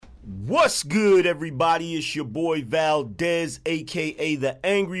What's good, everybody? It's your boy Valdez, aka the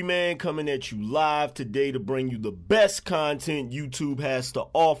Angryman, coming at you live today to bring you the best content YouTube has to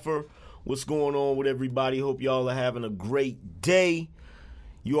offer. What's going on with everybody? Hope y'all are having a great day.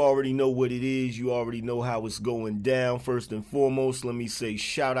 You already know what it is. You already know how it's going down. First and foremost, let me say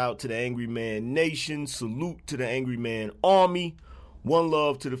shout out to the Angryman Nation. Salute to the Angryman Army. One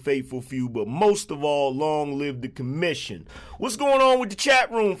love to the faithful few, but most of all, long live the commission. What's going on with the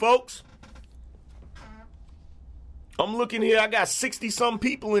chat room, folks? I'm looking here. I got 60-some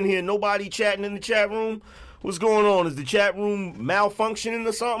people in here. Nobody chatting in the chat room. What's going on? Is the chat room malfunctioning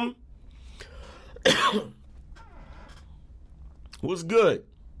or something? What's good?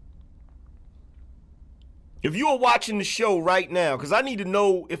 If you are watching the show right now, because I need to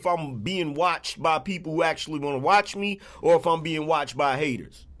know if I'm being watched by people who actually want to watch me or if I'm being watched by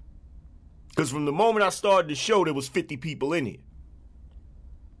haters. Because from the moment I started the show, there was 50 people in here.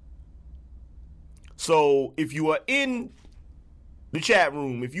 So if you are in the chat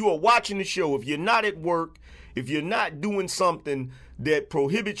room, if you are watching the show, if you're not at work, if you're not doing something that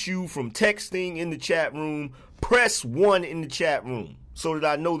prohibits you from texting in the chat room, press 1 in the chat room so that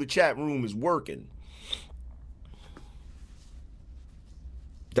I know the chat room is working.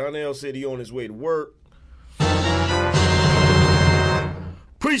 Donnell said he on his way to work.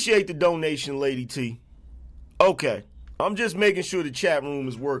 Appreciate the donation, Lady T. Okay. I'm just making sure the chat room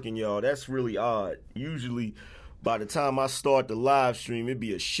is working, y'all. That's really odd. Usually, by the time I start the live stream, it'd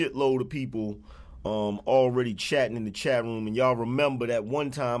be a shitload of people already chatting in the chat room. And y'all remember that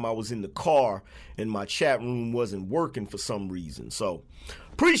one time I was in the car and my chat room wasn't working for some reason. So,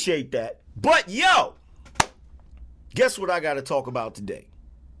 appreciate that. But, yo, guess what I got to talk about today?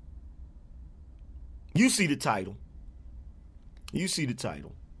 You see the title. You see the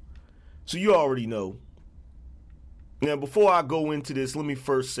title. So you already know. Now, before I go into this, let me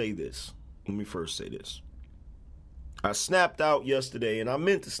first say this. I snapped out yesterday, and I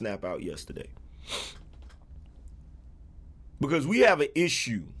meant to snap out yesterday. Because we have an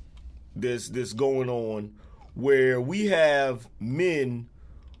issue that's going on where we have men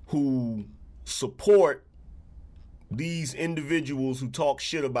who support these individuals who talk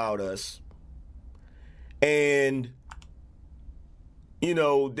shit about us. And, you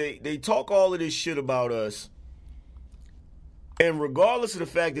know, they talk all of this shit about us. And regardless of the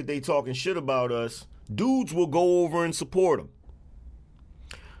fact that they talking shit about us, dudes will go over and support them.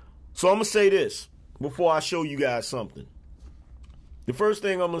 So I'm going to say this before I show you guys something. The first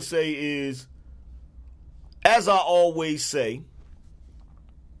thing I'm going to say is, as I always say,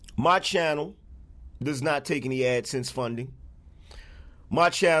 my channel does not take any AdSense funding. My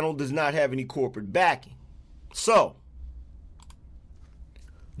channel does not have any corporate backing. So,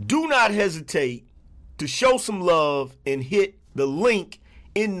 do not hesitate to show some love and hit the link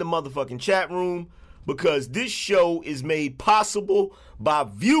in the motherfucking chat room, because this show is made possible by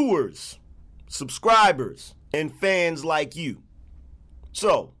viewers, subscribers, and fans like you.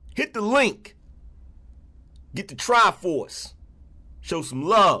 So, hit the link. Get the Triforce. Show some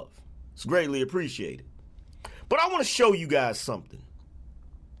love. It's greatly appreciated. But I want to show you guys something.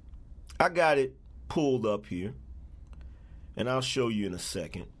 I got it pulled up here, and I'll show you in a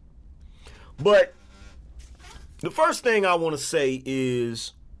second. But the first thing I want to say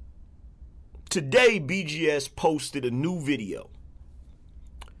is, today BGS posted a new video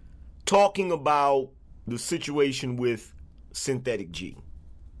talking about the situation with Synthetic G.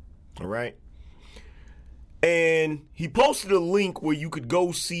 All right? And he posted a link where you could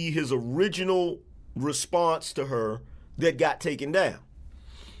go see his original response to her that got taken down.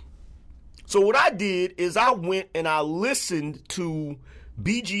 So what I did is I went and I listened to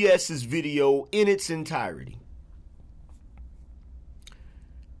BGS's video in its entirety.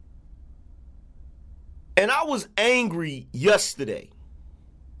 And I was angry yesterday,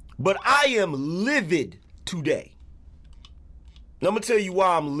 but I am livid today. Now, I'm going to tell you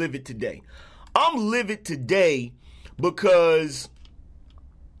why I'm livid today. I'm livid today because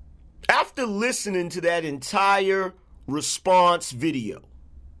after listening to that entire response video,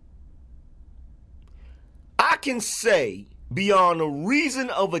 I can say beyond a reason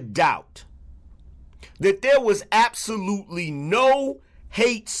of a doubt that there was absolutely no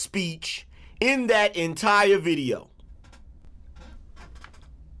hate speech in that entire video.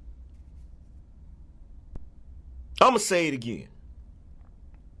 I'm going to say it again.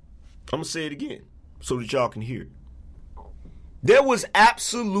 So that y'all can hear it. There was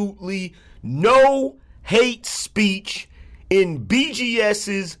absolutely no hate speech in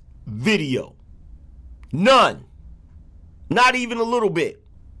BGS's video. None. Not even a little bit.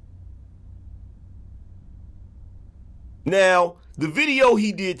 Now, the video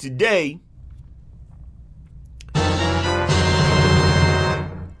he did today,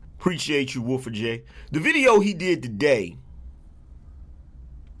 appreciate you, Wolfer J. The video he did today,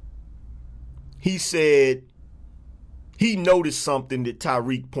 he said he noticed something that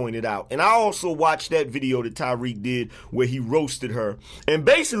Tyreek pointed out. And I also watched that video that Tyreek did where he roasted her. And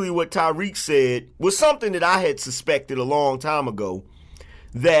basically what Tyreek said was something that I had suspected a long time ago,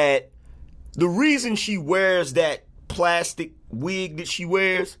 that the reason she wears that plastic wig that she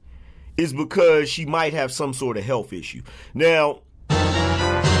wears is because she might have some sort of health issue. Now,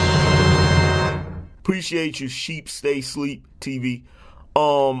 appreciate you, Sheep Stay Sleep TV.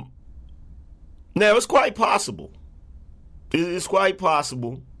 Now, it's quite possible. It's quite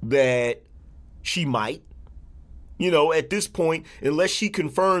possible that she might. You know, at this point, unless she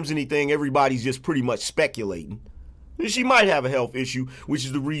confirms anything, everybody's just pretty much speculating. She might have a health issue, which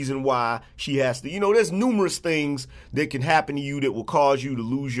is the reason why she has to. You know, there's numerous things that can happen to you that will cause you to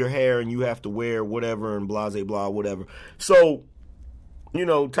lose your hair and you have to wear whatever and blah, blah, blah, whatever. So, you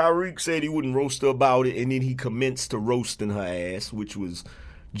know, Tyreek said he wouldn't roast her about it, and then he commenced to roasting her ass, which was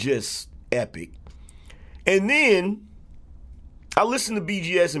just epic. And then I listened to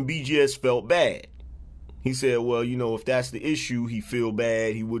BGS, and BGS felt bad. He said, well, you know, if that's the issue, he feel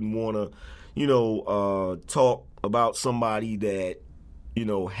bad. He wouldn't want to, you know, talk about somebody that, you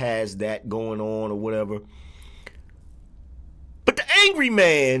know, has that going on or whatever. But the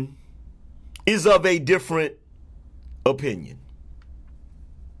Angryman is of a different opinion.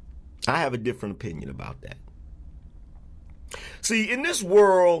 I have a different opinion about that. See, in this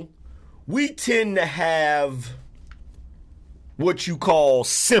world, we tend to have what you call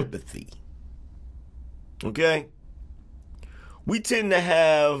sympathy. Okay? We tend to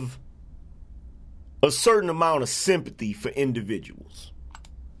have a certain amount of sympathy for individuals.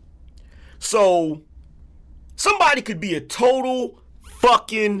 So, somebody could be a total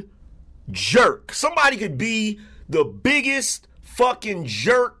fucking jerk. Somebody could be the biggest fucking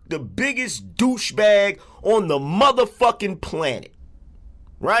jerk, the biggest douchebag on the motherfucking planet.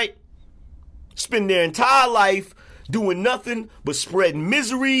 Right? Spend their entire life doing nothing but spreading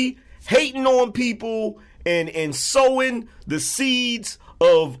misery, hating on people, and sowing the seeds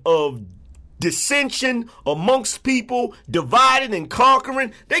of dissension amongst people, dividing and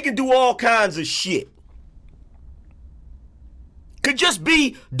conquering. They can do all kinds of shit. Could just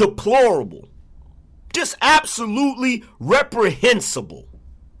be deplorable. Just absolutely reprehensible.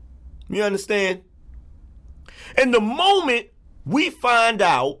 You understand? And the moment we find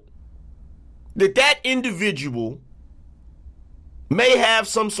out that that individual may have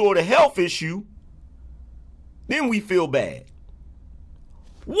some sort of health issue, then we feel bad.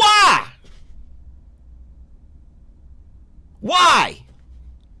 Why? Why?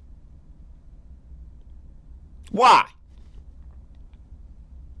 Why?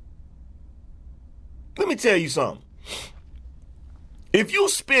 Let me tell you something. If you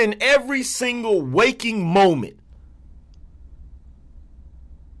spend every single waking moment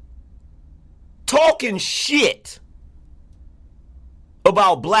talking shit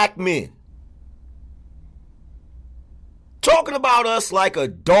about black men, talking about us like a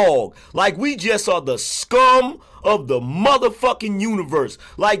dog, like we just are the scum of the motherfucking universe,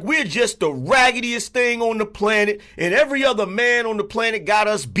 like we're just the raggediest thing on the planet and every other man on the planet got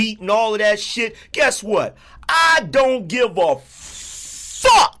us beat and all of that shit. Guess what? I don't give a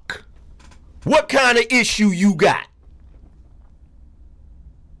fuck what kind of issue you got.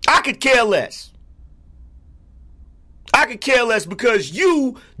 I could care less. I could care less because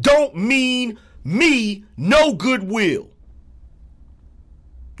you don't mean me no goodwill.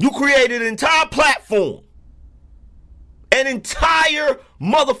 You created an entire platform. An entire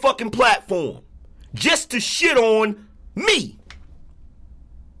motherfucking platform. Just to shit on me.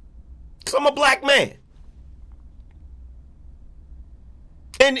 Because I'm a black man.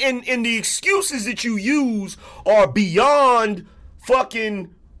 And the excuses that you use are beyond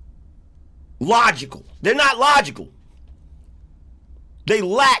fucking logical. They're not logical. They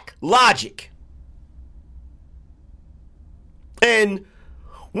lack logic. And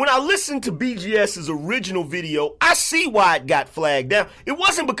when I listened to BGS's original video, I see why it got flagged down. It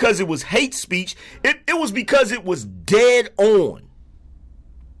wasn't because it was hate speech. It was because it was dead on.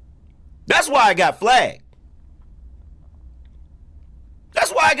 That's why I got flagged.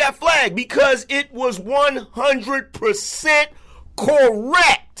 That's why I got flagged, because it was 100%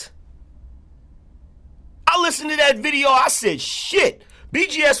 correct. I listened to that video, I said, shit,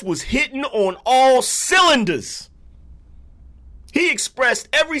 BGS was hitting on all cylinders. He expressed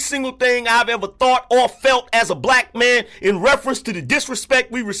every single thing I've ever thought or felt as a black man in reference to the disrespect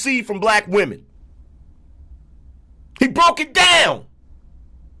we receive from black women. He broke it down.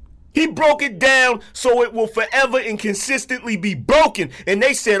 He broke it down so it will forever and consistently be broken. And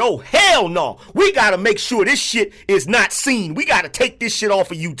they said, oh, hell no. We got to make sure this shit is not seen. We got to take this shit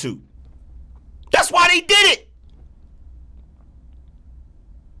off of YouTube. That's why they did it.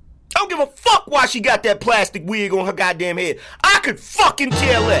 I don't give a fuck why she got that plastic wig on her goddamn head. I could fucking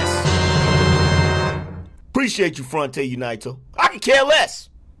care less. Appreciate you, Fronte Unito. I could care less.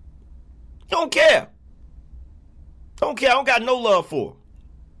 Don't care. Don't care. I don't got no love for her.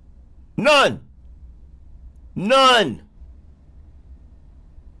 None. None.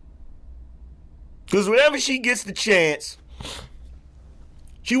 Because whenever she gets the chance,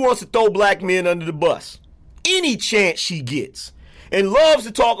 she wants to throw black men under the bus. Any chance she gets. And loves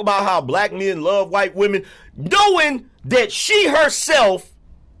to talk about how black men love white women, knowing that she herself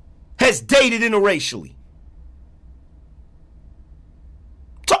has dated interracially.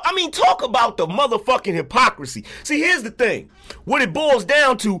 Talk about the motherfucking hypocrisy. See, here's the thing. What it boils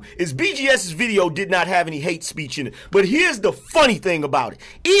down to is BGS's video did not have any hate speech in it. But here's the funny thing about it.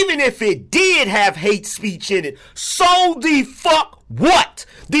 Even if it did have hate speech in it, so the fuck what?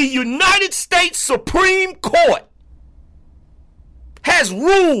 The United States Supreme Court has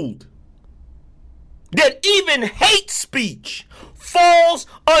ruled that even hate speech falls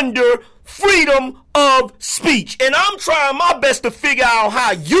under freedom of speech. And I'm trying my best to figure out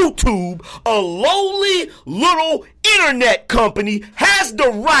how YouTube, a lowly little internet company, has the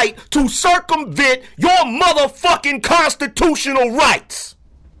right to circumvent your motherfucking constitutional rights.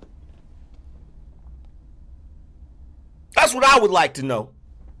 That's what I would like to know.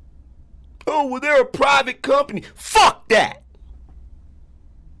 Oh, well, they're a private company. Fuck that.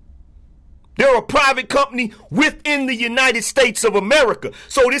 They're a private company within the United States of America.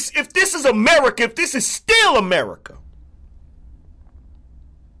 So if this is America, if this is still America,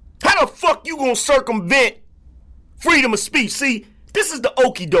 how the fuck you gonna circumvent freedom of speech? See, this is the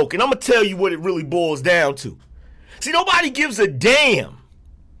okie doke, and I'm gonna tell you what it really boils down to. See, nobody gives a damn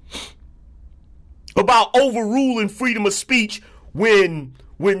about overruling freedom of speech when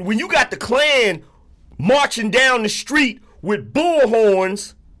you got the Klan marching down the street with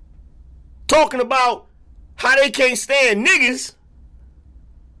bullhorns talking about how they can't stand niggas.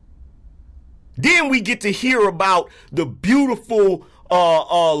 Then we get to hear about the beautiful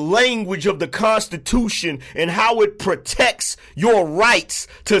language of the Constitution and how it protects your rights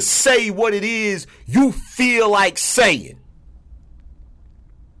to say what it is you feel like saying.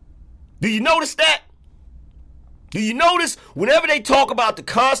 Do you notice that? Do you notice whenever they talk about the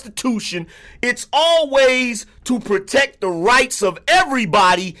Constitution, it's always to protect the rights of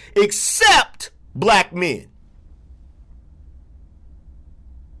everybody except black men?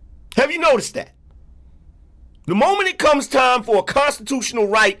 Have you noticed that? The moment it comes time for a constitutional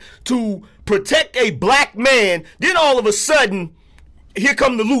right to protect a black man, then all of a sudden, here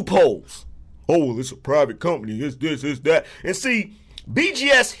come the loopholes. Oh, well, it's a private company, it's this, it's that. And see,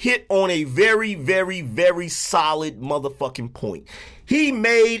 BGS hit on a very, very, very solid motherfucking point. He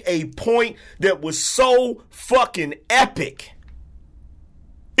made a point that was so fucking epic.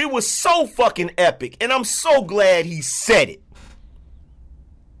 It was so fucking epic, and I'm so glad he said it.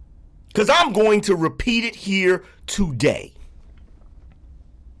 Because I'm going to repeat it here today.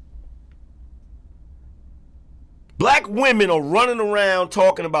 Black women are running around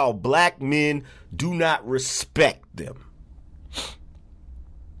talking about black men do not respect them.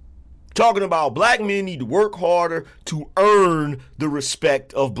 Talking about black men need to work harder to earn the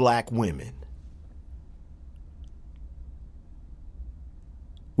respect of black women.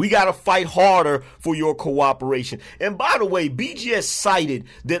 We got to fight harder for your cooperation. And by the way, BGS cited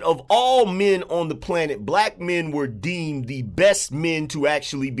that of all men on the planet, black men were deemed the best men to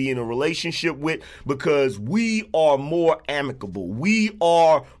actually be in a relationship with because we are more amicable. We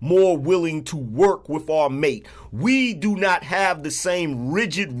are more willing to work with our mate. We do not have the same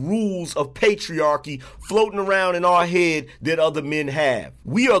rigid rules of patriarchy floating around in our head that other men have.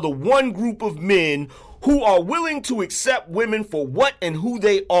 We are the one group of men who are willing to accept women for what and who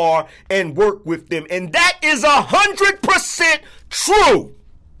they are and work with them. And that is 100% true.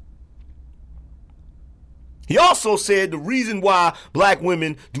 He also said the reason why black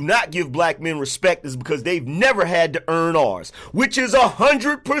women do not give black men respect is because they've never had to earn ours, which is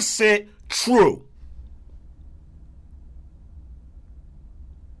 100% true.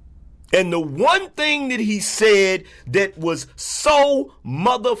 And the one thing that he said that was so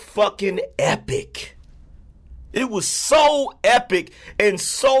motherfucking epic, it was so epic and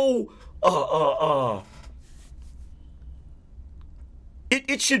so,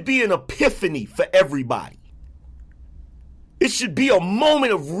 it should be an epiphany for everybody. It should be a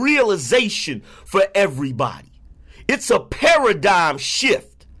moment of realization for everybody. It's a paradigm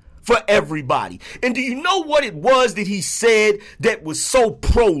shift for everybody. And do you know what it was that he said that was so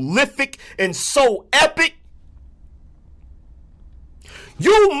prolific and so epic?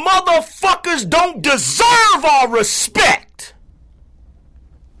 You motherfuckers don't deserve our respect.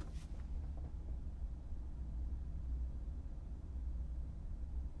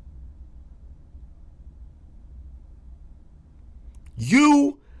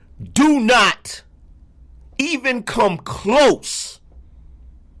 You do not even come close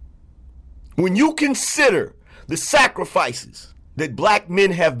when you consider the sacrifices that black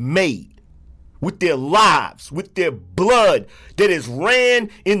men have made with their lives, with their blood that has ran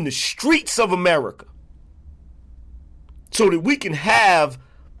in the streets of America so that we can have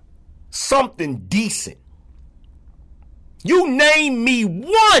something decent. You name me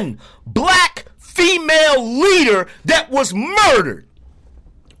one black female leader that was murdered.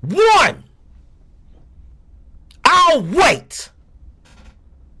 One. I'll wait.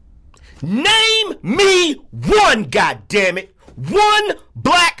 Name me one, goddammit. One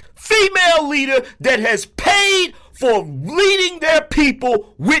black female leader that has paid for leading their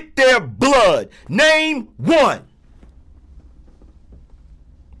people with their blood. Name one.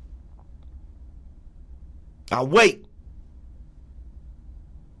 I'll wait.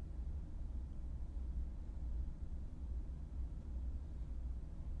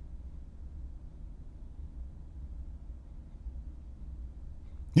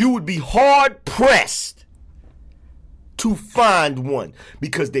 You would be hard pressed to find one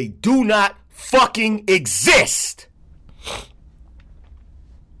because they do not fucking exist.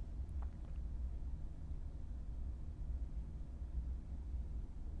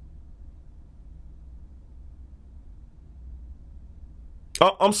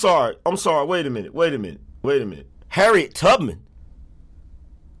 I'm sorry. Wait a minute. Harriet Tubman.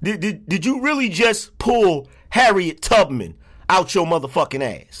 Did you really just pull Harriet Tubman out your motherfucking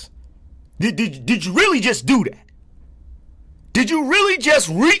ass? Did you really just do that? Did you really just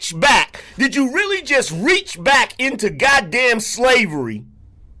reach back? Did you really just reach back into goddamn slavery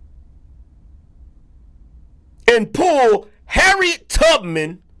and pull Harriet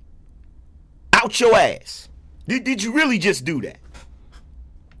Tubman out your ass? Did you really just do that?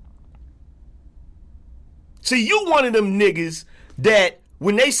 See, you one of them niggas that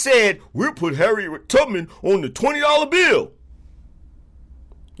when they said, we'll put Harriet Tubman on the $20 bill,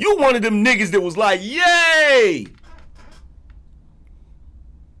 you one of them niggas that was like, yay!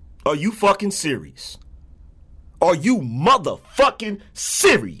 Are you fucking serious? Are you motherfucking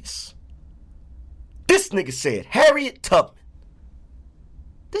serious? This nigga said Harriet Tubman.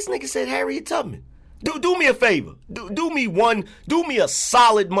 This nigga said Harriet Tubman. Do me a favor. Do me a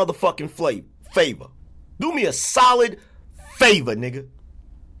solid motherfucking favor. Do me a solid favor, nigga.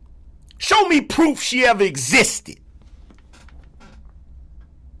 Show me proof she ever existed.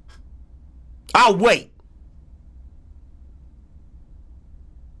 I'll wait.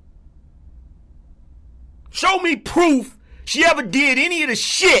 Show me proof she ever did any of the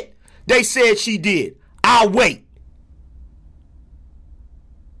shit they said she did. I'll wait.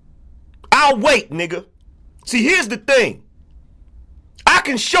 I'll wait, nigga. See, here's the thing. I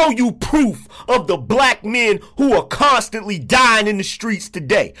can show you proof of the black men who are constantly dying in the streets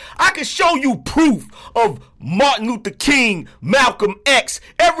today. I can show you proof of Martin Luther King, Malcolm X,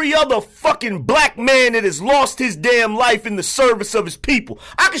 every other fucking black man that has lost his damn life in the service of his people.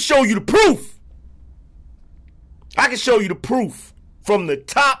 I can show you the proof. I can show you the proof from the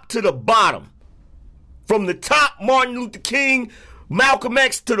top to the bottom. From the top, Martin Luther King, Malcolm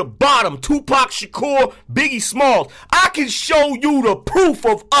X, to the bottom, Tupac Shakur, Biggie Smalls. I can show you the proof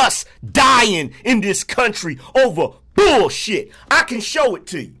of us dying in this country over bullshit. I can show it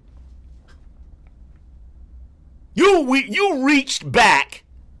to you. You reached back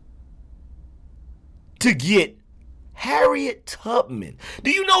to get Harriet Tubman. Do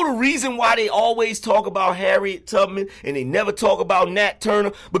you know the reason why they always talk about Harriet Tubman and they never talk about Nat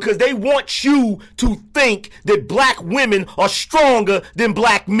Turner? Because they want you to think that black women are stronger than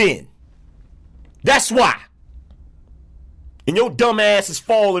black men. That's why. And your dumb ass is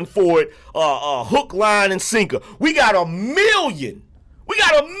falling for it, hook, line, and sinker. We got a million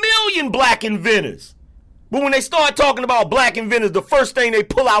black inventors. But when they start talking about black inventors, the first thing they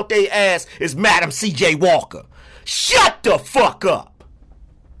pull out their ass is Madam C.J. Walker. Shut the fuck up.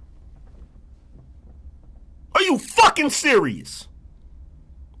 Are you fucking serious?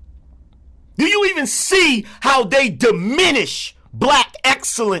 Do you even see how they diminish black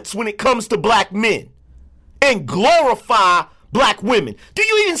excellence when it comes to black men and glorify black women? Do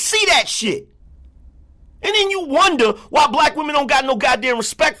you even see that shit? And then you wonder why black women don't got no goddamn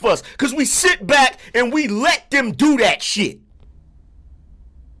respect for us. Because we sit back and we let them do that shit.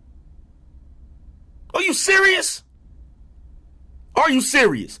 Are you serious? Are you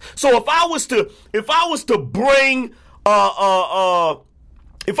serious? So if I was to bring out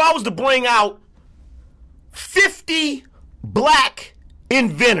 50 black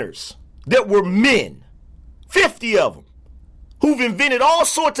inventors that were men, 50 of them, who've invented all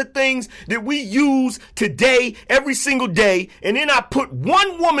sorts of things that we use today, every single day, and then I put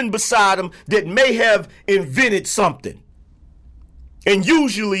one woman beside them that may have invented something. And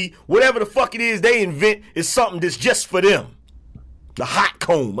usually, whatever the fuck it is they invent is something that's just for them. The hot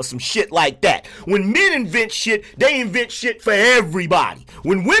comb or some shit like that. When men invent shit, they invent shit for everybody.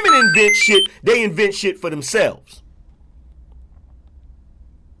 When women invent shit, they invent shit for themselves.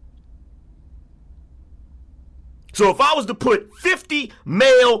 So if I was to put 50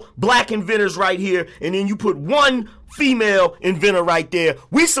 male black inventors right here, and then you put one female inventor right there,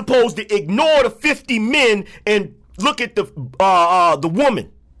 we supposed to ignore the 50 men and look at the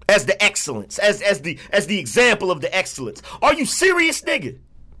woman as the excellence, as the example of the excellence. Are you serious, nigga?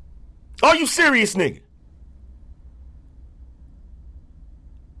 Are you serious, nigga?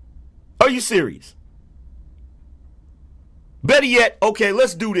 Are you serious? Better yet, okay,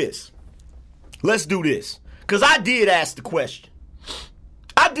 let's do this. Let's do this. Because I did ask the question.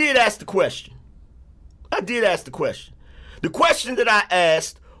 The question that I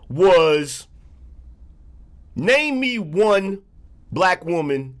asked was, name me one black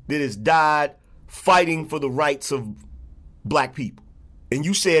woman that has died fighting for the rights of black people. And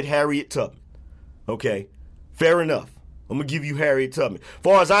you said Harriet Tubman. Okay, fair enough. I'm going to give you Harriet Tubman. As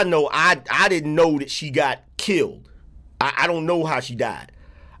far as I know, I didn't know that she got killed. I don't know how she died.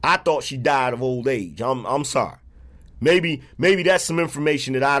 I thought she died of old age. I'm sorry. Maybe that's some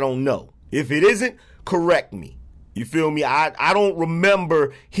information that I don't know. If it isn't, correct me. You feel me? I don't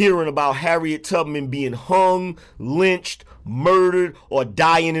remember hearing about Harriet Tubman being hung, lynched, murdered, or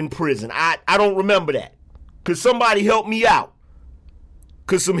dying in prison. I don't remember that. Could somebody help me out?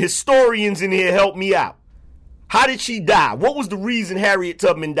 Could some historians in here help me out? How did she die? What was the reason Harriet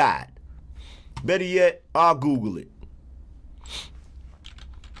Tubman died? Better yet, I'll Google it.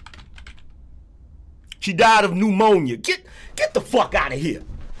 She died of pneumonia. Get the fuck out of here.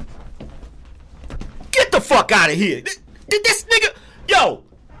 Get the fuck out of here. This nigga, yo.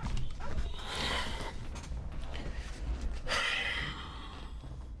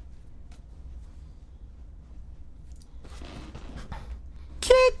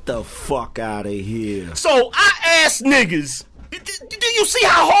 Get the fuck out of here. So I asked niggas, do you see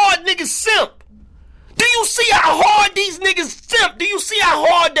how hard niggas simp? Do you see how hard these niggas simp? Do you see how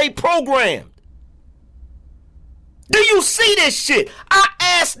hard they programmed? Do you see this shit? I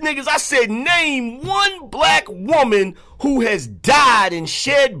asked niggas, I said, name one black woman who has died and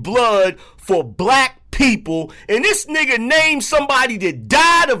shed blood for black people. And this nigga named somebody that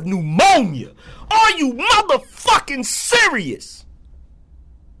died of pneumonia. Are you motherfucking serious?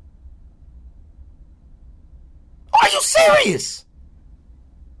 Are you serious?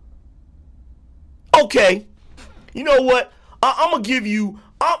 Okay. You know what? I'm gonna give you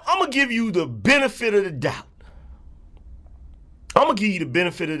the benefit of the doubt. I'm going to give you the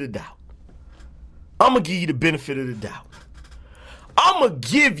benefit of the doubt. I'm going to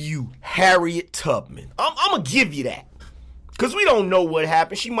give you Harriet Tubman. I'm going to give you that. Because we don't know what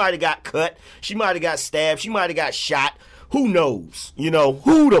happened. She might have got cut. She might have got stabbed. She might have got shot. Who knows? You know,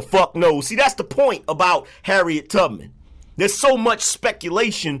 who the fuck knows? See, that's the point about Harriet Tubman. There's so much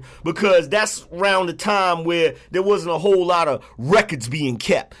speculation because that's around the time where there wasn't a whole lot of records being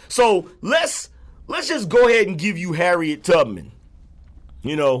kept. So let's just go ahead and give you Harriet Tubman.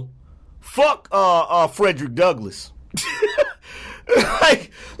 You know, fuck Frederick Douglass.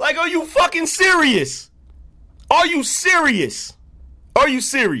 like, are you fucking serious? Are you serious?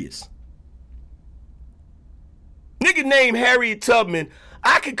 Nigga named Harriet Tubman,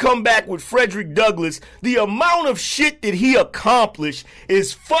 I could come back with Frederick Douglass. The amount of shit that he accomplished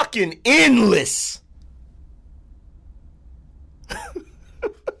is fucking endless.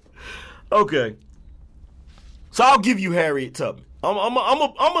 Okay. So I'll give you Harriet Tubman. I'm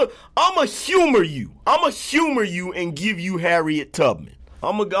a humor you. I'm a humor you and give you Harriet Tubman.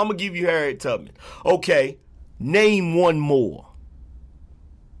 I'm a give you Harriet Tubman. Okay, name one more.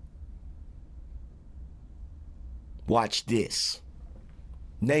 Watch this.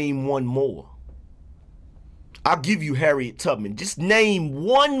 Name one more. I'll give you Harriet Tubman. Just name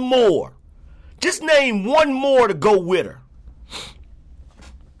one more. Just name one more to go with her.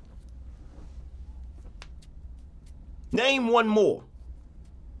 Name one more.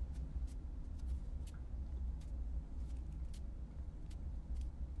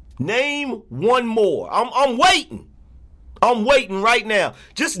 Name one more. I'm waiting. I'm waiting right now.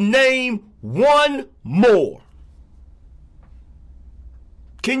 Just name one more.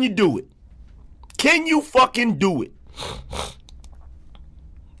 Can you do it? Can you fucking do it?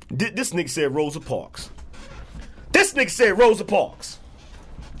 This nigga said Rosa Parks. This nigga said Rosa Parks.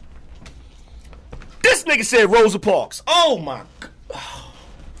 This nigga said Rosa Parks. Oh my God.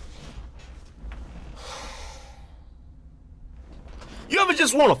 You ever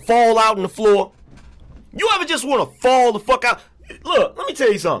just want to fall out on the floor? You ever just want to fall the fuck out? Look, let me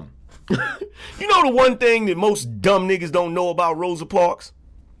tell you something. You know the one thing that most dumb niggas don't know about Rosa Parks?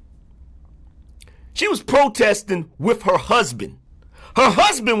 She was protesting with her husband. Her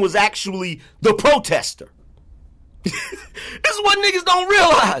husband was actually the protester. This is what niggas don't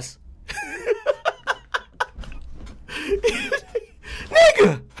realize.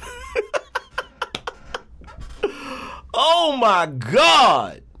 Nigga. Oh my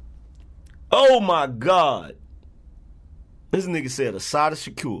God. Oh my God. This nigga said Assata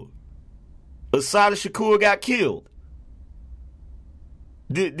Shakur. Assata Shakur got killed.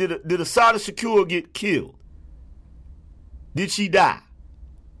 Did Assata Shakur get killed? Did she die?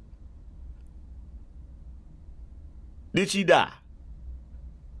 Did she die?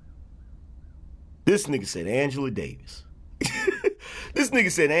 This nigga said Angela Davis. This nigga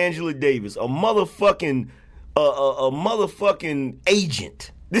said Angela Davis, a motherfucking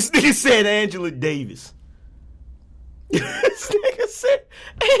agent. This nigga said Angela Davis. This nigga said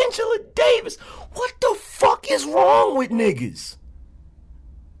Angela Davis. What the fuck is wrong with niggas?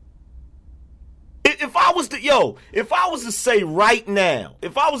 If I was to say right now,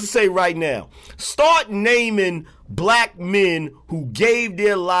 start naming black men who gave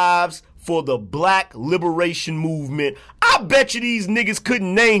their lives for the black liberation movement, I bet you these niggas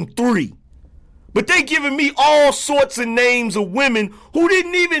couldn't name 3. But they giving me all sorts of names of women who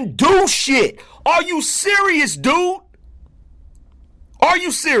didn't even do shit. Are you serious, dude? Are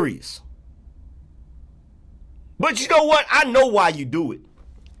you serious? But you know what? I know why you do it.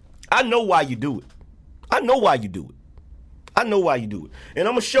 I know why you do it. And I'm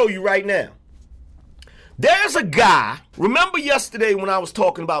going to show you right now. There's a guy. Remember yesterday when I was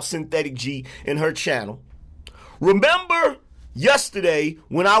talking about Synthetic G and her channel? Remember yesterday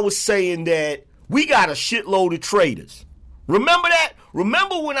when I was saying that we got a shitload of traitors? Remember that?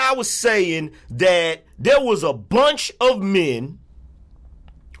 Remember when I was saying that there was a bunch of men?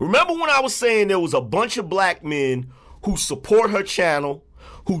 Remember when I was saying there was a bunch of black men who support her channel,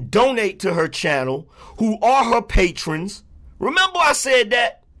 who donate to her channel, who are her patrons? Remember I said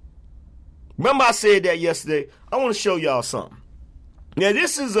that? Remember I said that yesterday? I want to show y'all something. Now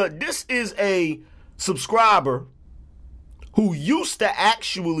this is a subscriber who used to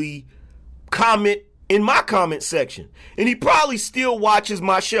actually comment in my comment section. And he probably still watches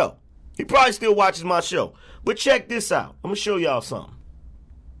my show. But check this out. I'm going to show y'all something.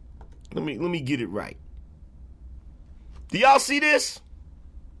 Let me get it right. Do y'all see this?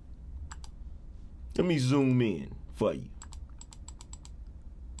 Let me zoom in for you.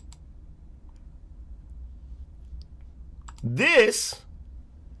 This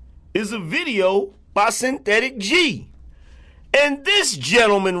is a video by Synthetic G. And this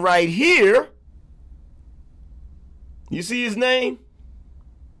gentleman right here, you see his name?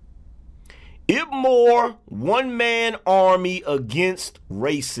 Ibmore One-Man Army Against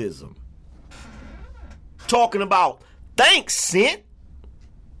Racism. Talking about, thanks, Sint.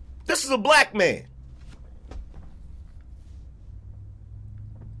 This is a black man.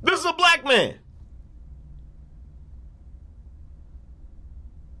 This is a black man.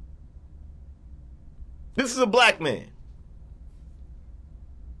 This is a black man.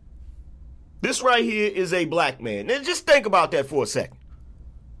 This right here is a black man. Now just think about that for a second.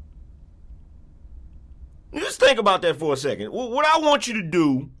 What I want you to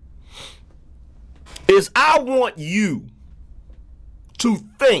do is I want you to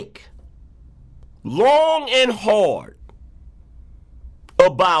think long and hard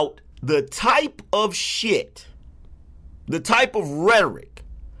about the type of shit, the type of rhetoric,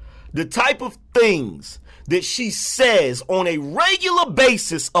 the type of things that she says on a regular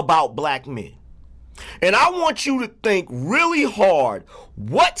basis about black men. And I want you to think really hard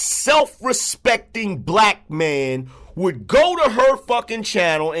what self-respecting black man would go to her fucking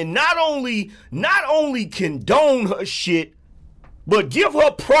channel and not only condone her shit, but give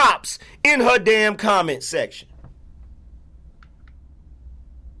her props in her damn comment section.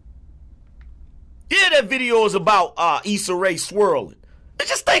 Yeah, that video is about Issa Rae swirling.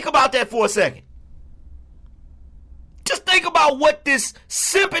 Just think about that for a second. Just think about what this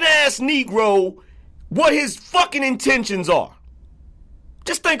simping ass Negro, what his fucking intentions are.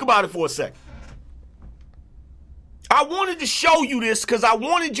 Just think about it for a second. I wanted to show you this because I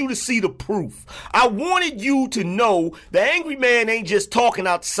wanted you to see the proof. I wanted you to know the angry man ain't just talking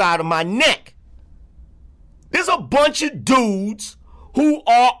out the side of my neck. There's a bunch of dudes who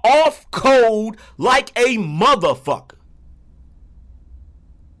are off code like a motherfucker,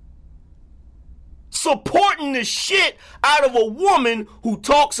 supporting the shit out of a woman who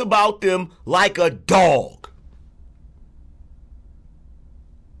talks about them like a dog.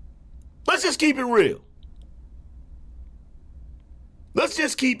 Let's just keep it real. Let's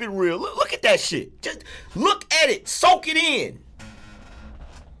just keep it real. Look at that shit. Just look at it. Soak it in.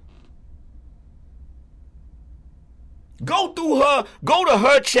 Go to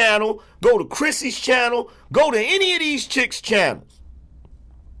her channel, go to Chrissy's channel, go to any of these chicks' channels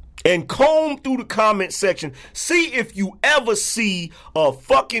and comb through the comment section. See if you ever see a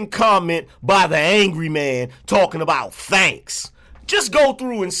fucking comment by the angry man talking about thanks. Just go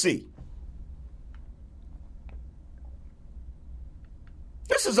through and see.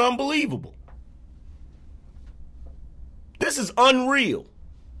 This is unbelievable. This is unreal.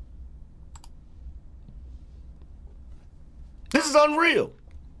 This is unreal.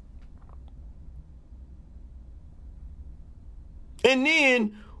 And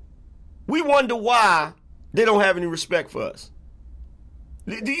then we wonder why they don't have any respect for us.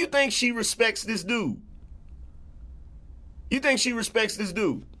 Do you think she respects this dude? You think she respects this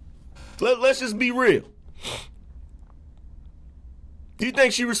dude? Let's just be real. Do you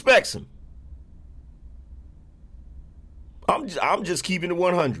think she respects him? I'm just keeping it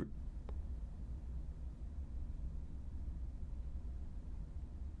 100.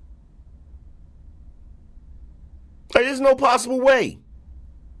 Like, there's no possible way.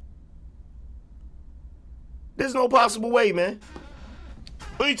 There's no possible way, man.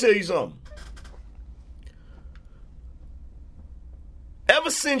 Let me tell you something. Ever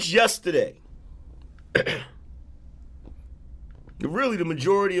since yesterday, really the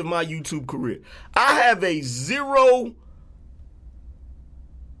majority of my YouTube career, I have a zero,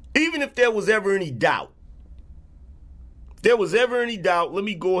 even if there was ever any doubt. If there was ever any doubt, let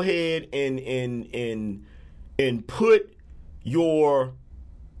me go ahead and put your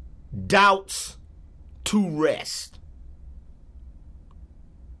doubts to rest.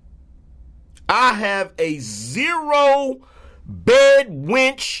 I have a zero bed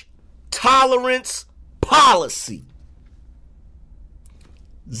wench tolerance policy.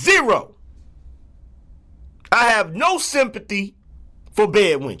 Zero. I have no sympathy for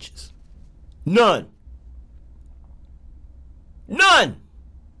bed wenches. None. None.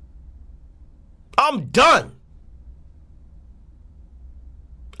 I'm done.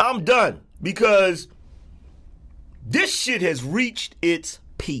 I'm done because this shit has reached its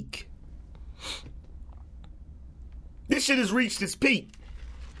peak. This shit has reached its peak.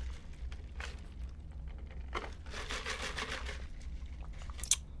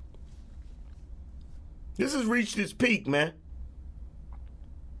 This has reached its peak, man.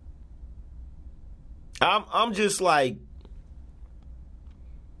 I'm just like,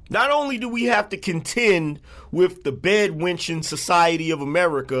 not only do we have to contend with the bedwenching society of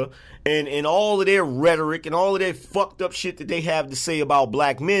America and all of their rhetoric and all of their fucked up shit that they have to say about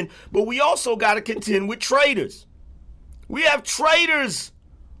black men, but we also got to contend with traitors. We have traitors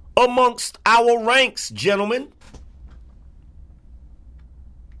amongst our ranks, gentlemen.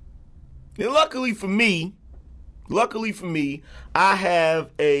 And luckily for me, I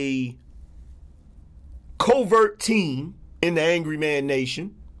have a covert team in the Angryman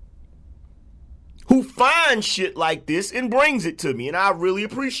Nation who finds shit like this and brings it to me, and I really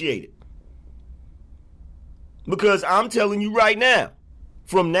appreciate it. Because I'm telling you right now,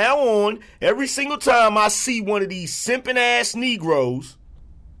 from now on, every single time I see one of these simping ass Negroes,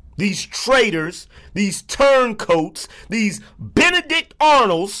 these traitors, these turncoats, these Benedict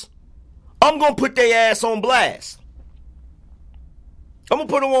Arnolds, I'm going to put their ass on blast. I'm going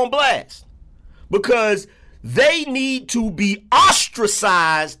to put them on blast. Because they need to be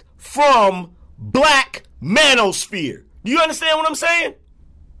ostracized from black manosphere. Do you understand what I'm saying?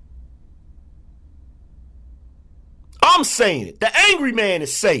 I'm saying it. The angry man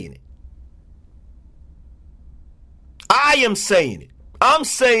is saying it. I am saying it. I'm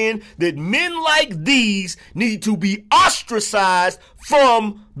saying that men like these need to be ostracized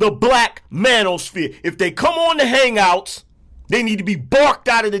from the black manosphere. If they come on the hangouts, they need to be barked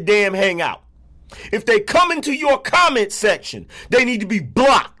out of the damn hangout. If they come into your comment section, they need to be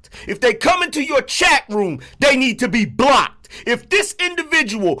blocked. If they come into your chat room, they need to be blocked. If this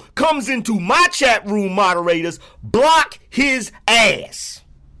individual comes into my chat room, moderators, block his ass.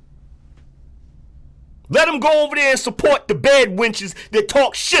 Let them go over there and support the bed wenches that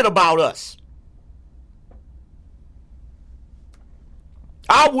talk shit about us.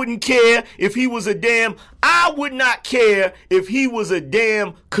 I wouldn't care if he was I would not care if he was a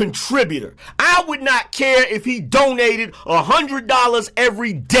damn contributor. I would not care if he donated $100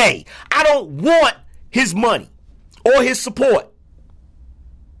 every day. I don't want his money or his support.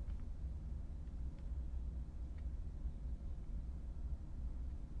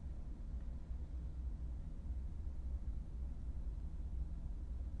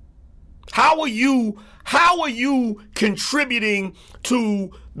 How are you contributing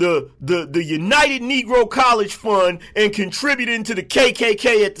to the United Negro College Fund and contributing to the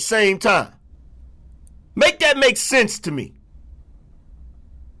KKK at the same time? Make that make sense to me.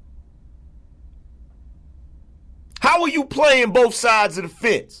 How are you playing both sides of the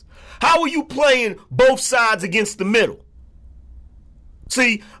fence? How are you playing both sides against the middle?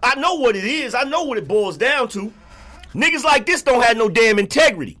 See, I know what it is. I know what it boils down to. Niggas like this don't have no damn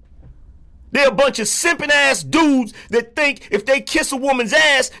integrity. They're a bunch of simping ass dudes that think if they kiss a woman's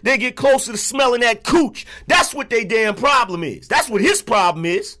ass, they get closer to smelling that cooch. That's what their damn problem is. That's what his problem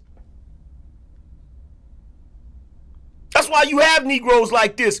is. That's why you have Negroes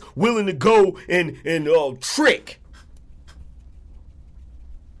like this willing to go and trick.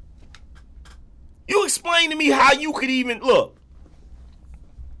 You explain to me how you could even look.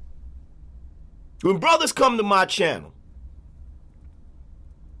 When brothers come to my channel,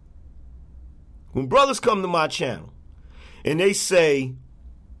 and they say,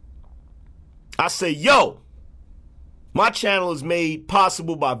 I say, yo, my channel is made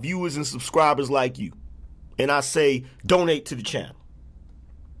possible by viewers and subscribers like you. And I say, donate to the channel.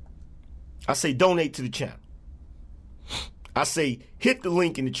 I say, donate to the channel. I say, hit the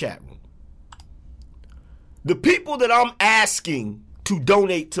link in the chat room. The people that I'm asking to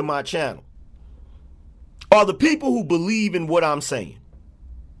donate to my channel are the people who believe in what I'm saying.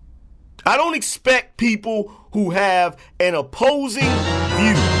 I don't expect people who have an opposing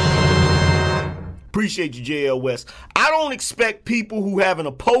view. Appreciate you, JL West. I don't expect people who have an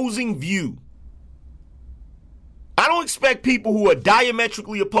opposing view. I don't expect people who are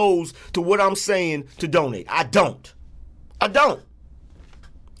diametrically opposed to what I'm saying to donate. I don't.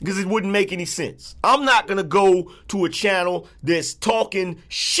 Because it wouldn't make any sense. I'm not going to go to a channel that's talking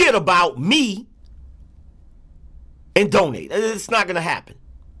shit about me and donate. It's not going to happen.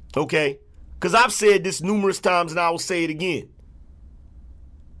 Okay? Because I've said this numerous times and I will say it again.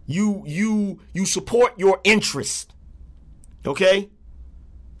 You support your interest. Okay?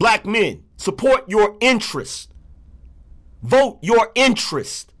 Black men, support your interest. Vote your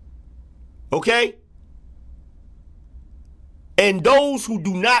interest. Okay? And those who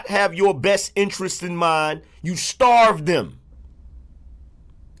do not have your best interest in mind, you starve them.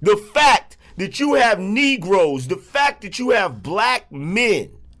 The fact that you have Negroes, the fact that you have black men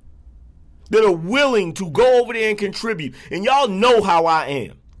that are willing to go over there and contribute, and y'all know how I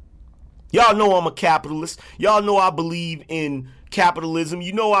am. Y'all know I'm a capitalist. Y'all know I believe in capitalism.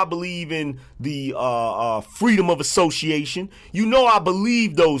 You know I believe in the freedom of association. You know I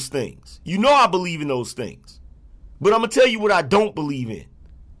believe those things. You know I believe in those things. But I'm going to tell you what I don't believe in.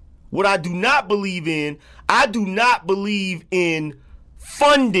 What I do not believe in, I do not believe in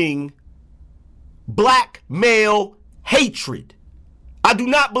funding black male hatred. I do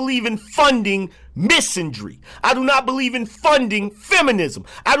not believe in funding misandry. I do not believe in funding feminism.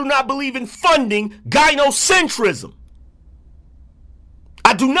 I do not believe in funding gynocentrism.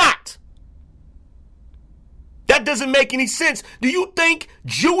 I do not. That doesn't make any sense. Do you think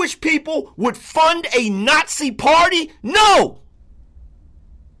Jewish people would fund a Nazi party? No.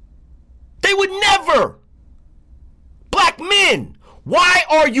 They would never. Black men, why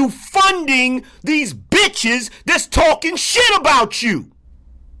are you funding these bitches that's talking shit about you?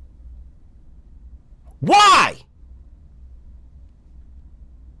 Why?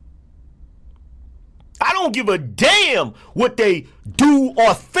 I don't give a damn what they do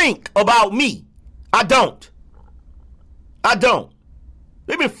or think about me. I don't.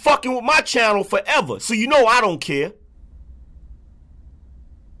 They've been fucking with my channel forever, so you know I don't care.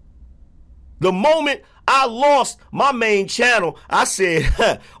 The moment I lost my main channel, I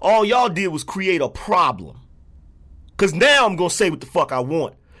said, all y'all did was create a problem. Because now I'm going to say what the fuck I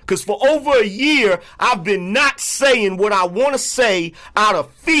want. Because for over a year, I've been not saying what I want to say out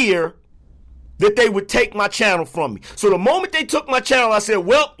of fear that they would take my channel from me. So the moment they took my channel, I said,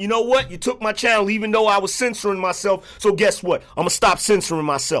 well, you know what? You took my channel even though I was censoring myself. So guess what? I'm going to stop censoring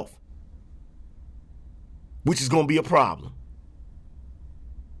myself. Which is going to be a problem.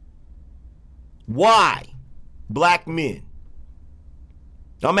 Why, black men?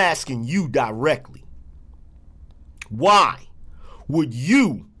 I'm asking you directly. Why would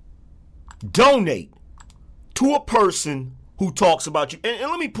you donate to a person who talks about you? And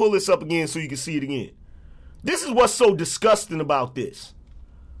let me pull this up again so you can see it again. This is what's so disgusting about this.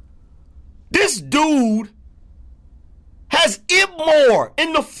 This dude has Ibmore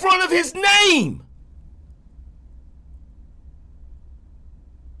in the front of his name.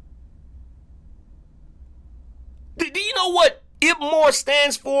 Do you know what Ibmore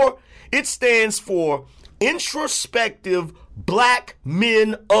stands for? It stands for Introspective Black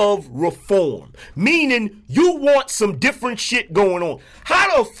Men of Reform. Meaning you want some different shit going on.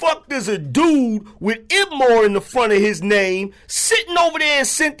 How the fuck does a dude with Ibmore in the front of his name sitting over there in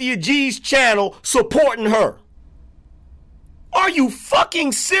Cynthia G's channel supporting her? Are you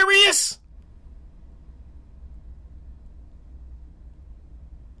fucking serious?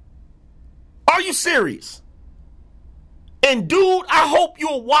 Are you serious? And dude, I hope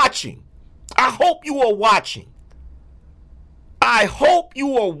you're watching. I hope you are watching. I hope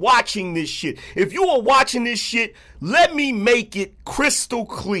you are watching this shit. If you are watching this shit, let me make it crystal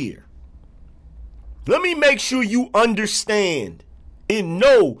clear. Let me make sure you understand in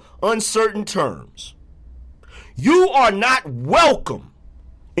no uncertain terms. You are not welcome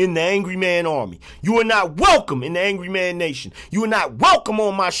in the Angryman Army. You are not welcome in the Angryman Nation. You are not welcome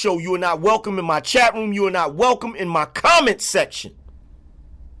on my show. You are not welcome in my chat room. You are not welcome in my comment section.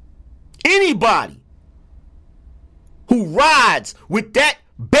 Anybody who rides with that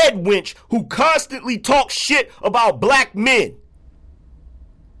bed wench who constantly talks shit about black men,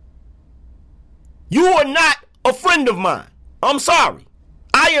 you are not a friend of mine. I'm sorry.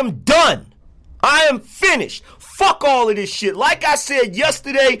 I am done. I am finished. Fuck all of this shit. Like I said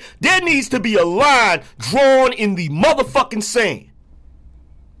yesterday, there needs to be a line drawn in the motherfucking sand.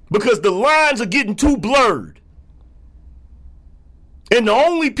 Because the lines are getting too blurred. And the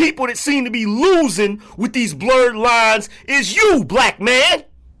only people that seem to be losing with these blurred lines is you, black man.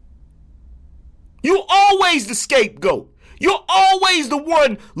 You're always the scapegoat. You're always the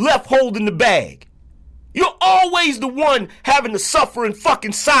one left holding the bag. You're always the one having to suffer in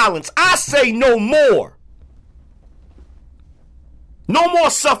fucking silence. I say no more. No more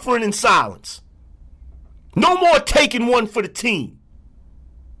suffering in silence. No more taking one for the team.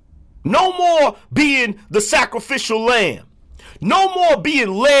 No more being the sacrificial lamb. No more being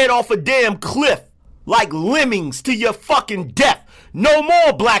led off a damn cliff like lemmings to your fucking death. No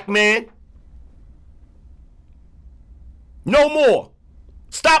more, black man. No more.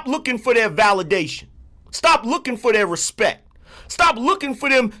 Stop looking for their validation. Stop looking for their respect. Stop looking for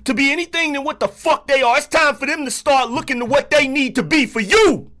them to be anything than what the fuck they are. It's time for them to start looking to what they need to be for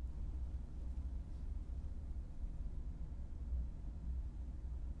you.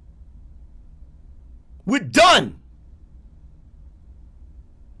 We're done.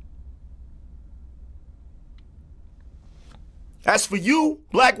 As for you,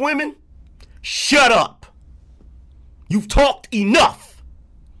 black women, shut up. You've talked enough.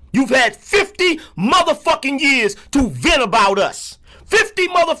 You've had 50 motherfucking years to vent about us. 50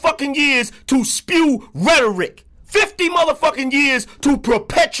 motherfucking years to spew rhetoric. 50 motherfucking years to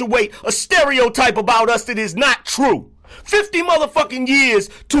perpetuate a stereotype about us that is not true. 50 motherfucking years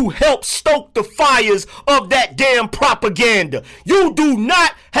to help stoke the fires of that damn propaganda. You do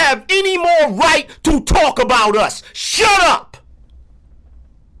not have any more right to talk about us. Shut up.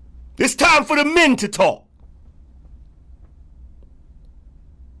 It's time for the men to talk.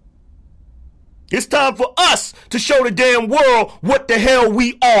 It's time for us to show the damn world what the hell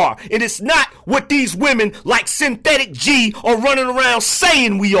we are. And it's not what these women like Synthetic G are running around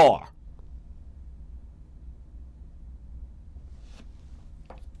saying we are.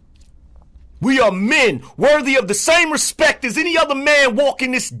 We are men worthy of the same respect as any other man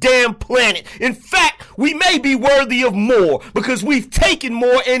walking this damn planet. In fact, we may be worthy of more because we've taken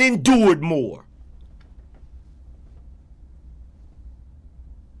more and endured more.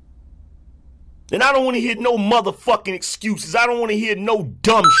 And I don't want to hear no motherfucking excuses. I don't want to hear no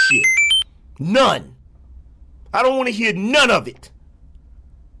dumb shit. None. I don't want to hear none of it.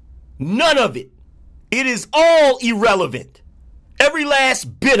 None of it. It is all irrelevant. Every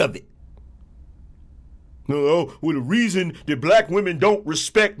last bit of it. No, well, the reason that black women don't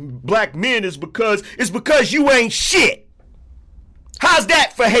respect black men is because you ain't shit. How's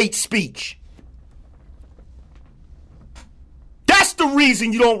that for hate speech? That's the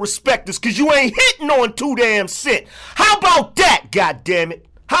reason you don't respect us, because you ain't hitting on too damn cent. How about that, goddammit?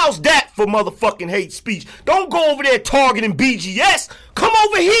 How's that for motherfucking hate speech? Don't go over there targeting BGS. Come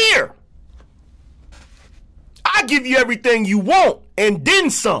over here. I give you everything you want, and then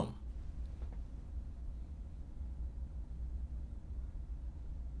some.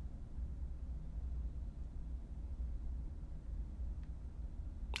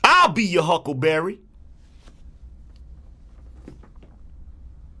 I'll be your Huckleberry.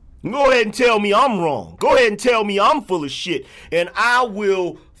 Go ahead and tell me I'm wrong. Go ahead and tell me I'm full of shit. And I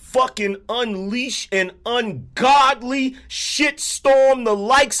will fucking unleash an ungodly shitstorm the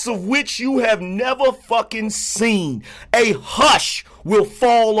likes of which you have never fucking seen. A hush will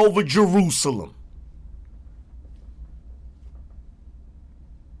fall over Jerusalem.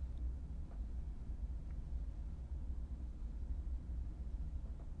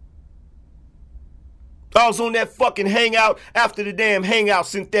 I was on that fucking hangout. After the damn hangout,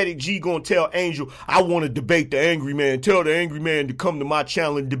 Synthetic G gonna tell Angel, I want to debate the Angryman. Tell the Angryman to come to my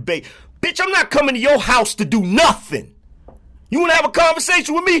channel and debate. Bitch, I'm not coming to your house to do nothing. You want to have a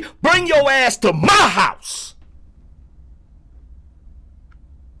conversation with me? Bring your ass to my house.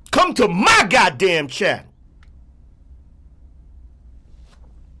 Come to my goddamn channel.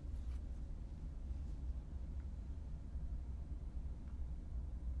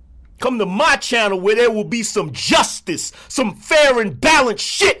 Come to my channel where there will be some justice, some fair and balanced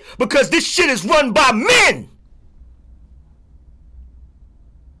shit, because this shit is run by men.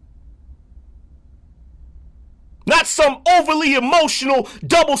 Not some overly emotional,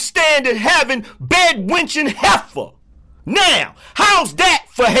 double standard having, bed winching heifer. Now, how's that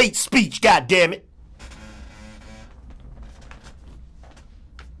for hate speech, goddammit?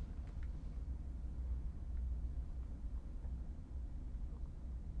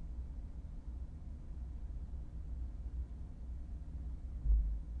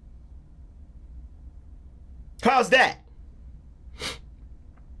 How's that?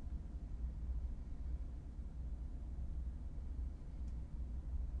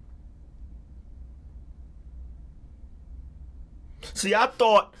 See, I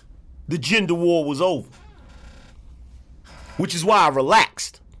thought the gender war was over, which is why I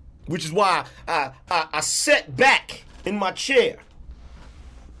relaxed, which is why I sat back in my chair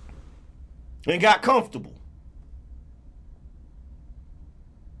and got comfortable.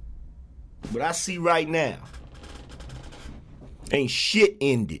 But I see right now, ain't shit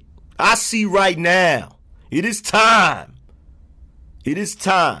ended. I see right now, it is time. It is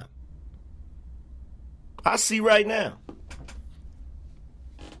time. I see right now.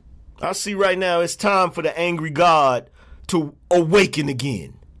 I see right now it's time for the angry God to awaken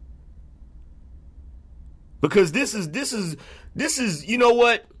again. Because this is, you know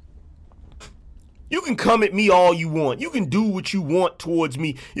what? You can come at me all you want. You can do what you want towards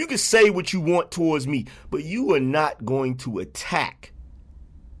me. You can say what you want towards me. But you are not going to attack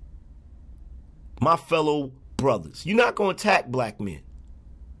my fellow brothers. You're not going to attack black men.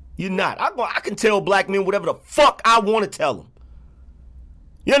 You're not. I can tell black men whatever the fuck I want to tell them.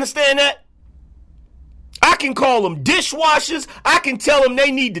 You understand that? I can call them dishwashers. I can tell them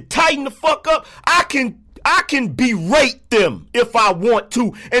they need to tighten the fuck up. I can berate them if I want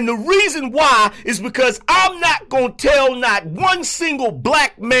to. And the reason why is because I'm not going to tell not one single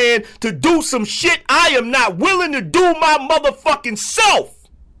black man to do some shit I am not willing to do my motherfucking self.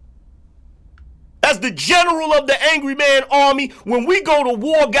 As the general of the Angryman army, when we go to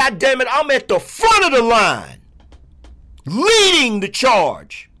war, goddammit, I'm at the front of the line, leading the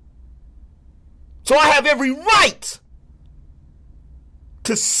charge. So I have every right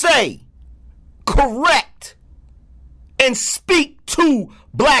to say, correct, and speak to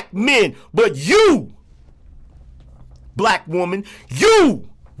black men. But you, black woman, you,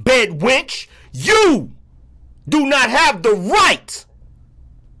 bed wench, you do not have the right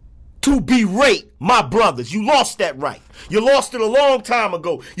to berate my brothers. You lost that right. You lost it a long time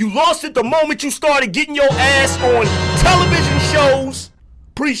ago. You lost it the moment you started getting your ass on television shows.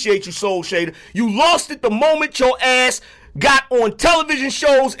 Appreciate you, Soul Shader. You lost it the moment your ass got on television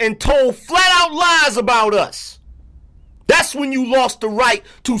shows and told flat out lies about us. That's when you lost the right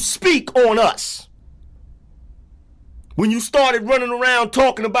to speak on us. When you started running around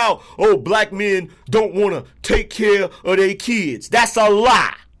talking about, oh, black men don't want to take care of their kids. That's a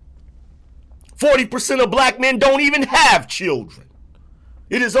lie. 40% of black men don't even have children.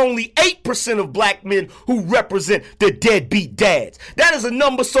 It is only 8% of black men who represent the deadbeat dads. That is a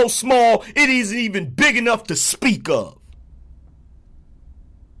number so small, it isn't even big enough to speak of.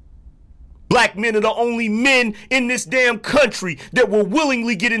 Black men are the only men in this damn country that will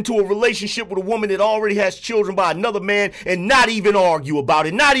willingly get into a relationship with a woman that already has children by another man and not even argue about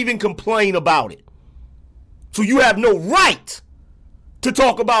it, not even complain about it. So you have no right to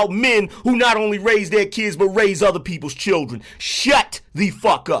talk about men who not only raise their kids but raise other people's children. Shut the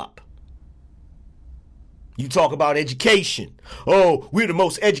fuck up. You talk about education. Oh, we're the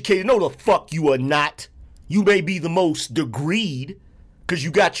most educated. No, the fuck you are not. You may be the most degreed because you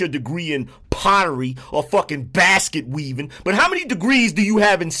got your degree in pottery or fucking basket weaving, but how many degrees do you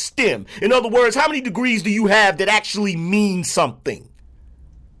have in STEM? In other words, how many degrees do you have that actually mean something?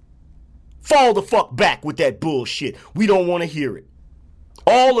 Fall the fuck back with that bullshit. We don't want to hear it.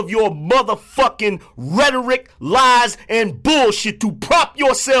 All of your motherfucking rhetoric, lies, and bullshit to prop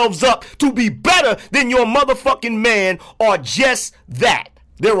yourselves up to be better than your motherfucking man are just that.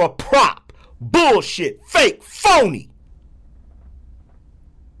 They're a prop. Bullshit. Fake. Phony.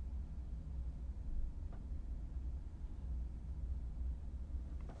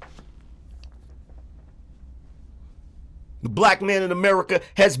 The black man in America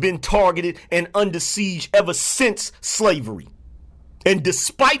has been targeted and under siege ever since slavery. And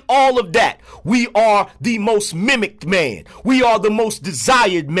despite all of that, we are the most mimicked man. We are the most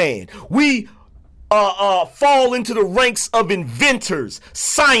desired man. We fall into the ranks of inventors,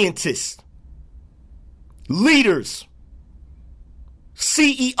 scientists, leaders,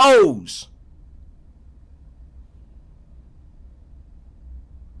 CEOs.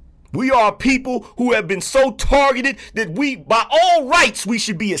 We are people who have been so targeted that we, by all rights, we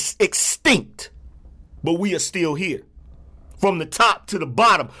should be extinct. But we are still here. From the top to the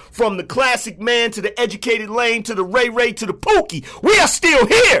bottom, from the classic man to the educated lame to the Ray Ray to the Pookie, we are still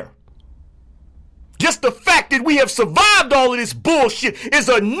here. Just the fact that we have survived all of this bullshit is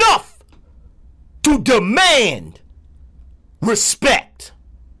enough to demand respect.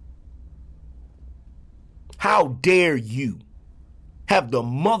 How dare you have the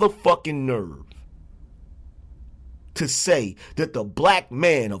motherfucking nerve to say that the black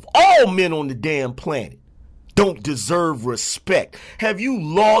man of all men on the damn planet don't deserve respect? Have you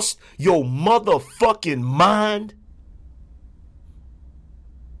lost your motherfucking mind?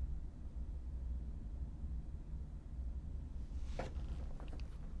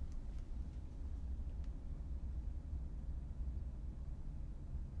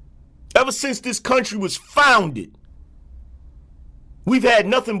 Ever since this country was founded, we've had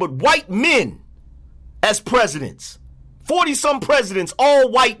nothing but white men as presidents. 40-some presidents,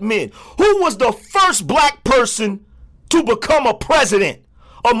 all white men. Who was the first black person to become a president?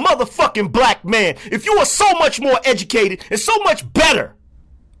 A motherfucking black man. If you are so much more educated and so much better,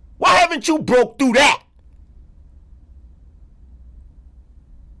 why haven't you broke through that?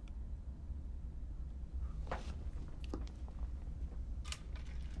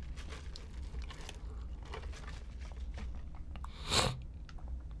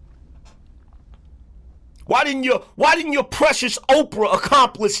 Why didn't your precious Oprah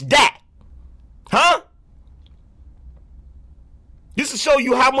accomplish that? Huh? This to show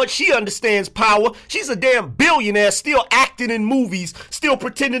you how much she understands power. She's a damn billionaire still acting in movies, still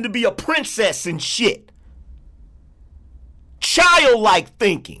pretending to be a princess and shit. Childlike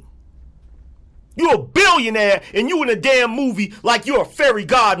thinking. You're a billionaire and you in a damn movie like you're a fairy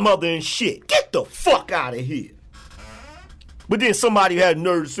godmother and shit. Get the fuck out of here. But then somebody had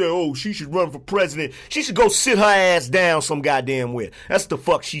nerve to say, oh, she should run for president. She should go sit her ass down some goddamn where. That's the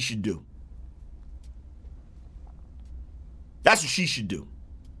fuck she should do. That's what she should do.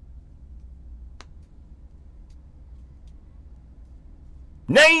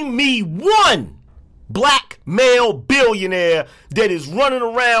 Name me one black male billionaire that is running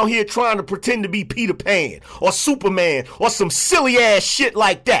around here trying to pretend to be Peter Pan or Superman or some silly ass shit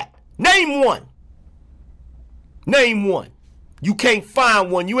like that. Name one. Name one. You can't find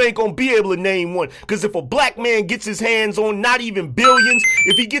one. You ain't gonna be able to name one. Because if a black man gets his hands on not even billions,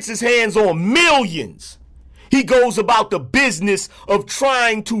 if he gets his hands on millions, he goes about the business of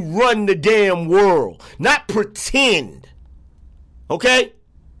trying to run the damn world, not pretend. Okay?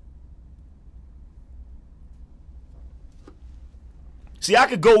 See, I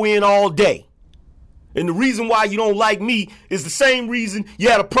could go in all day. And the reason why you don't like me is the same reason you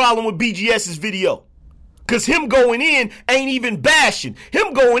had a problem with BGS's video. Because him going in ain't even bashing.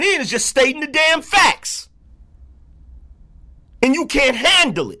 Him going in is just stating the damn facts. And you can't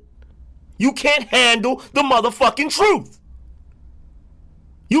handle it. You can't handle the motherfucking truth.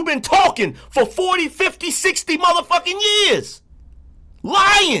 You've been talking for 40, 50, 60 motherfucking years.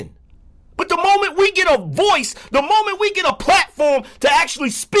 Lying. But the moment we get a voice, the moment we get a platform to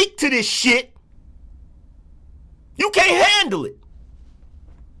actually speak to this shit, you can't handle it.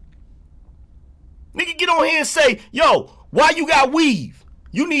 Nigga get on here and say, yo, why you got weave?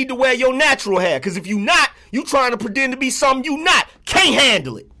 You need to wear your natural hair. Because if you not, you trying to pretend to be something you not. Can't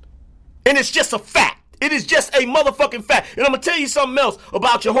handle it. And it's just a fact. It is just a motherfucking fact. And I'm going to tell you something else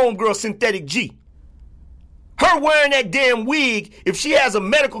about your homegirl, Synthetic G. Her wearing that damn wig, if she has a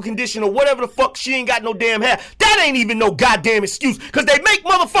medical condition or whatever the fuck, she ain't got no damn hair. That ain't even no goddamn excuse. Because they make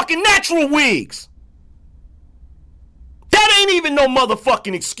motherfucking natural wigs. That ain't even no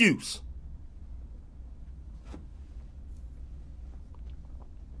motherfucking excuse.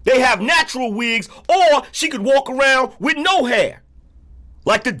 They have natural wigs, or she could walk around with no hair,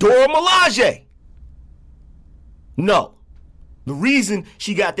 like the Dora Milaje. No. The reason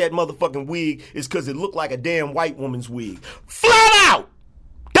she got that motherfucking wig is because it looked like a damn white woman's wig. Flat out!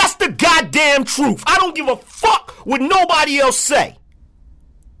 That's the goddamn truth. I don't give a fuck what nobody else say.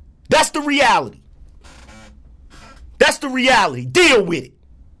 That's the reality. That's the reality. Deal with it.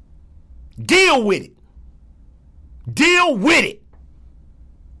 Deal with it. Deal with it.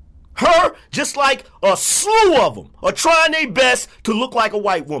 Her, just like a slew of them, are trying their best to look like a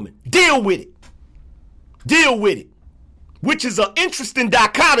white woman. Deal with it. Deal with it. Which is an interesting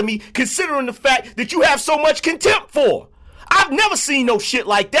dichotomy considering the fact that you have so much contempt for. I've never seen no shit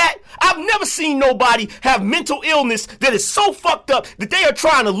like that. I've never seen nobody have mental illness that is so fucked up that they are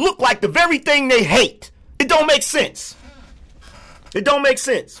trying to look like the very thing they hate. It don't make sense. It don't make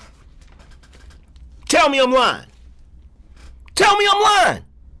sense. Tell me I'm lying. Tell me I'm lying.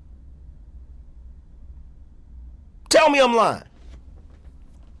 Tell me I'm lying.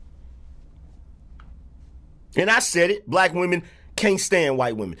 And I said it, black women can't stand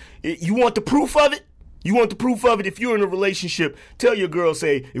white women. You want the proof of it? You want the proof of it? If you're in a relationship, tell your girl,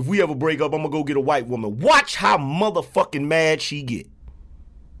 say, if we ever break up, I'm going to go get a white woman. Watch how motherfucking mad she get.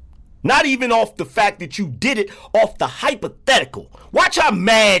 Not even off the fact that you did it, off the hypothetical. Watch how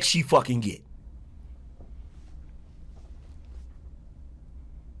mad she fucking get.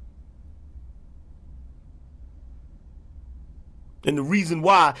 And the reason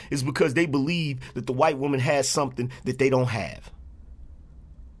why is because they believe that the white woman has something that they don't have.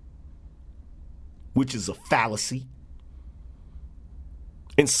 Which is a fallacy.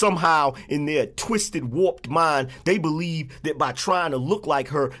 And somehow in their twisted, warped mind, they believe that by trying to look like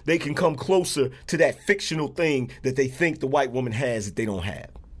her, they can come closer to that fictional thing that they think the white woman has that they don't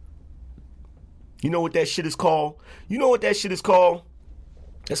have. You know what that shit is called? You know what that shit is called?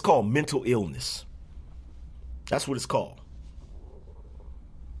 That's called mental illness. That's what it's called.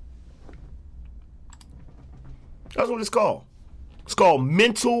 That's what it's called. It's called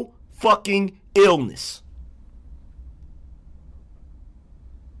mental fucking illness.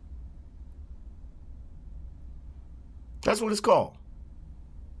 That's what it's called.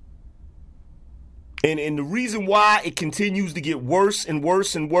 And the reason why it continues to get worse and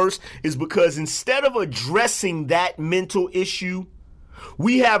worse and worse is because instead of addressing that mental issue,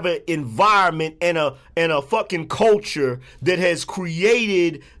 we have an environment and a fucking culture that has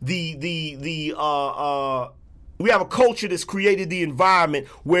created we have a culture that's created the environment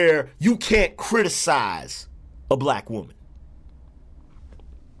where you can't criticize a black woman.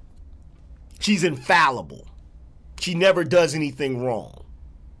 She's infallible. She never does anything wrong.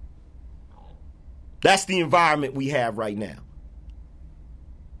 That's the environment we have right now.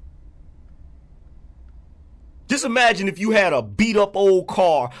 Just imagine if you had a beat up old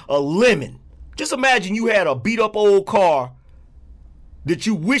car, a lemon. Just imagine you had a beat up old car that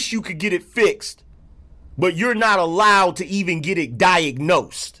you wish you could get it fixed, but you're not allowed to even get it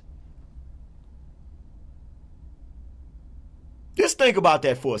diagnosed. Just think about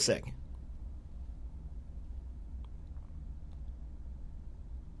that for a second.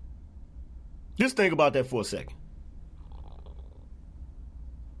 Just think about that for a second.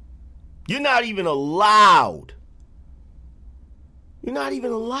 You're not even allowed. You're not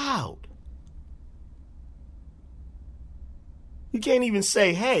even allowed. You can't even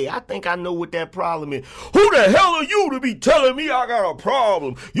say, hey, I think I know what that problem is. Who the hell are you to be telling me I got a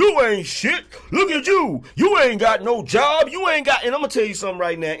problem? You ain't shit. Look at you. You ain't got no job. You ain't got... And I'm going to tell you something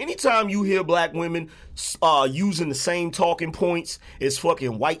right now. Anytime you hear black women using the same talking points as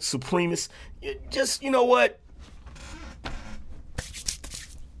fucking white supremacists, just, you know what?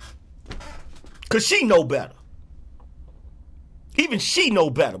 Because she know better. Even she know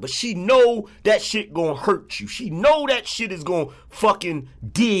better, but she know that shit gonna hurt you. She know that shit is gonna fucking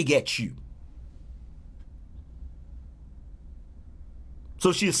dig at you.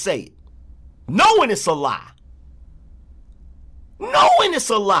 So she'll say it. Knowing it's a lie. Knowing it's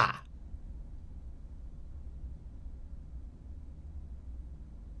a lie.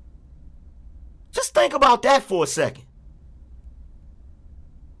 Just think about that for a second.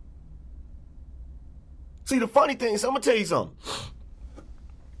 See, the funny thing is, I'm going to tell you something.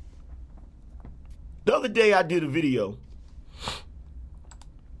 The other day I did a video.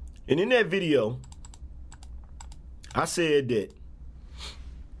 And in that video, I said that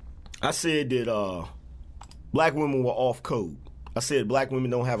black women were off code. I said black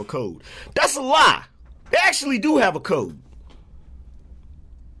women don't have a code. That's a lie. They actually do have a code.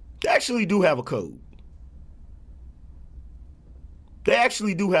 They actually do have a code. They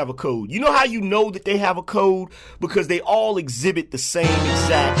actually do have a code. You know how you know that they have a code? Because they all exhibit the same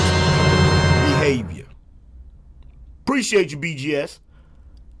exact behavior. Appreciate you, BGS.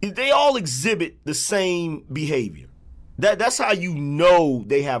 They all exhibit the same behavior. That's how you know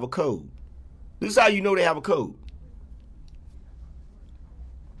they have a code. This is how you know they have a code.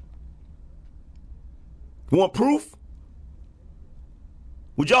 Want proof?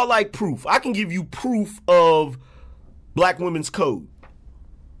 Would y'all like proof? I can give you proof of black women's code.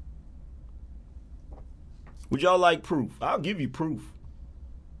 Would y'all like proof? I'll give you proof.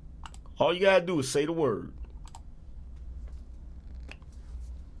 All you gotta do is say the word.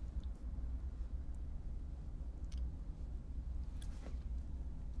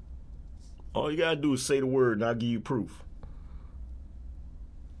 All you gotta do is say the word and I'll give you proof.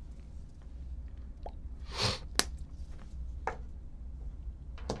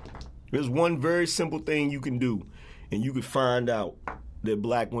 There's one very simple thing you can do, and you can find out that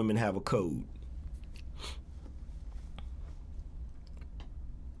black women have a code.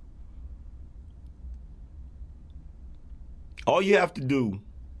 All you have to do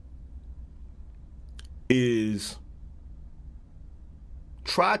is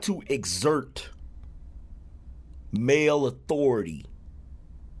try to exert male authority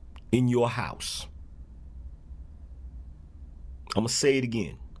in your house. I'm going to say it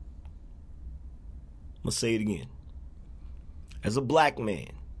again. As a black man,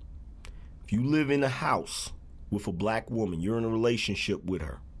 if you live in a house with a black woman, you're in a relationship with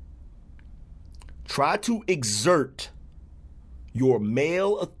her, try to exert your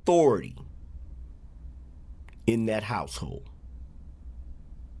male authority in that household.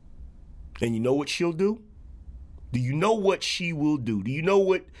 And you know what she'll do? Do you know what she will do? Do you know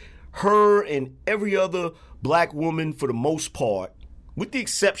what her and every other black woman, for the most part, with the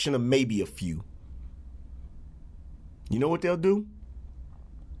exception of maybe a few, you know what they'll do?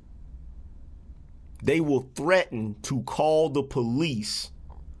 They will threaten to call the police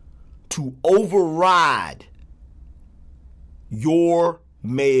to override your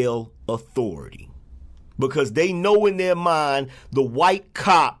male authority. Because they know in their mind the white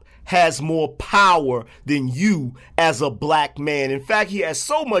cop has more power than you as a black man. In fact, he has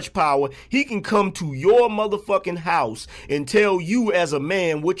so much power, he can come to your motherfucking house and tell you as a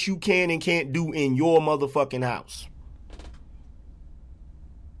man what you can and can't do in your motherfucking house.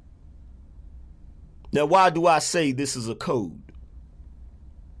 Now, why do I say this is a code?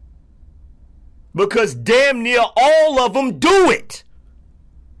 Because damn near all of them do it.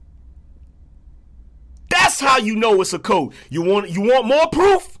 That's how you know it's a code. You want more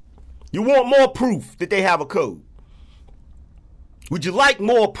proof? You want more proof that they have a code? Would you like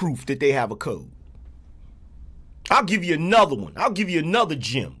more proof that they have a code? I'll give you another one. I'll give you another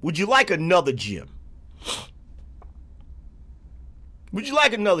gem. Would you like another gem? Would you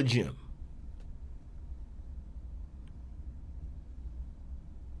like another gem?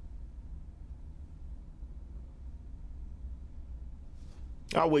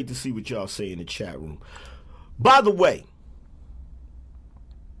 I'll wait to see what y'all say in the chat room. By the way,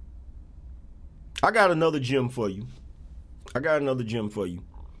 I got another gem for you.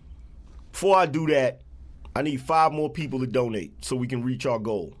 Before I do that, I need 5 more people to donate so we can reach our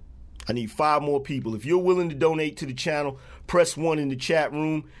goal. I need 5 more people. If you're willing to donate to the channel, press 1 in the chat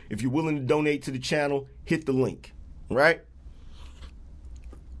room. If you're willing to donate to the channel, hit the link. Right?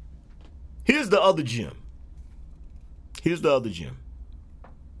 Here's the other gem.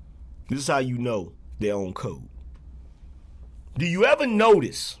 This is how you know their own code. Do you ever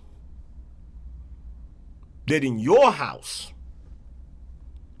notice that in your house,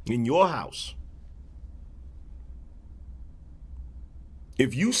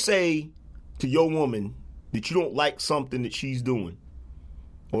 if you say to your woman that you don't like something that she's doing,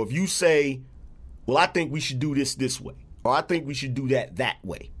 or if you say, well, I think we should do this way, or I think we should do that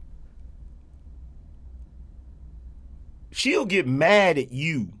way, she'll get mad at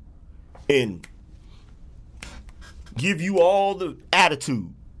you and give you all the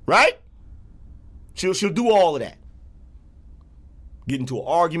attitude, right? She'll do all of that. Get into an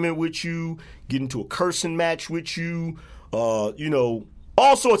argument with you, get into a cursing match with you, all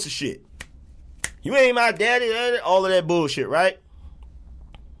sorts of shit. You ain't my daddy, all of that bullshit, right?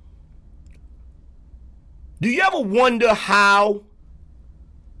 Do you ever wonder how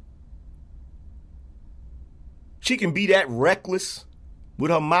she can be that reckless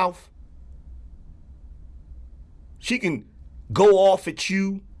with her mouth? She can go off at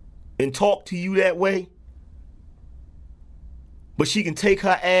you and talk to you that way, but she can take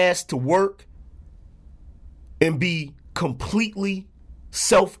her ass to work and be completely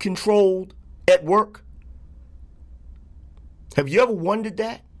self-controlled at work. Have you ever wondered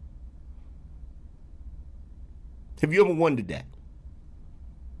that? Have you ever wondered that?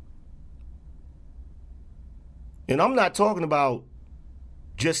 And I'm not talking about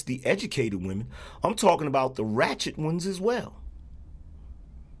just the educated women. I'm talking about the ratchet ones as well.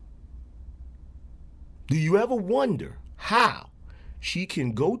 Do you ever wonder how she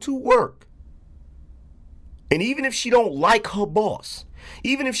can go to work, and even if she don't like her boss,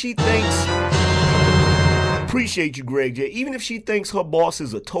 even if she thinks, appreciate you, Greg J, even if she thinks her boss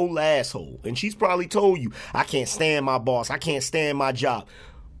is a total asshole, and she's probably told you, I can't stand my boss, I can't stand my job,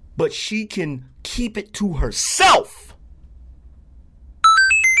 but she can keep it to herself.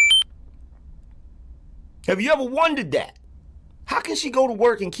 Have you ever wondered that? How can she go to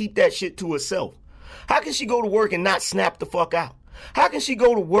work and keep that shit to herself? How can she go to work and not snap the fuck out? How can she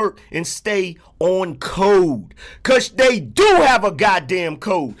go to work and stay on code? Because they do have a goddamn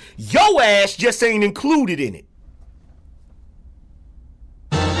code. Your ass just ain't included in it.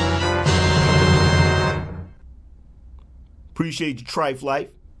 Appreciate your trife life.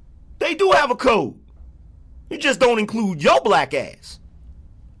 They do have a code. You just don't include your black ass.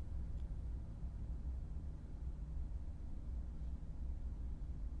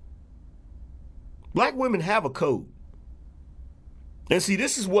 Black women have a code. And see,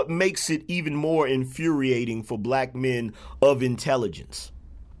 this is what makes it even more infuriating for black men of intelligence.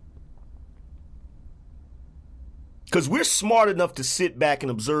 Because we're smart enough to sit back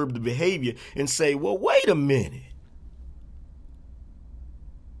and observe the behavior and say, well, wait a minute.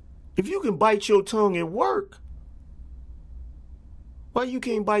 If you can bite your tongue at work, why you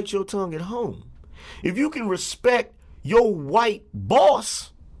can't bite your tongue at home? If you can respect your white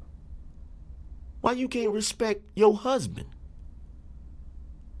boss, why you can't respect your husband?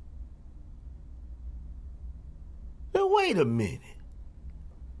 Now, wait a minute.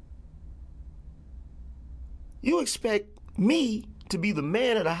 You expect me to be the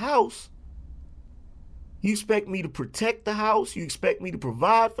man of the house? You expect me to protect the house? You expect me to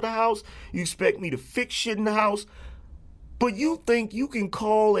provide for the house? You expect me to fix shit in the house? But you think you can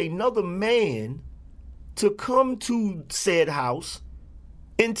call another man to come to said house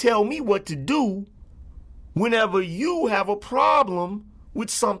and tell me what to do whenever you have a problem with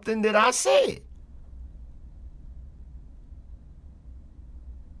something that I said?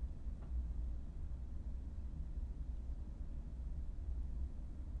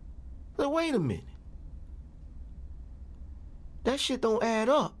 Now, wait a minute. That shit don't add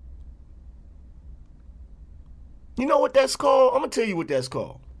up. You know what that's called? I'm going to tell you what that's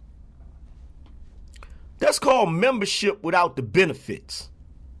called. That's called membership without the benefits.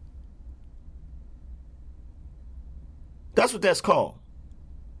 That's what that's called.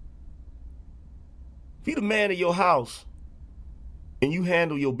 If you're the man of your house and you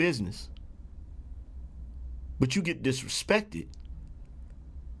handle your business, but you get disrespected,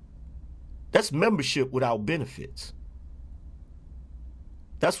 that's membership without benefits.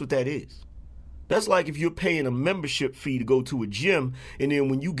 That's what that is. That's like if you're paying a membership fee to go to a gym, and then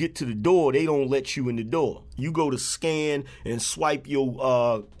when you get to the door, they don't let you in the door. You go to scan and swipe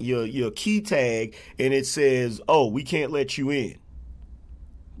your key tag, and it says, "Oh, we can't let you in."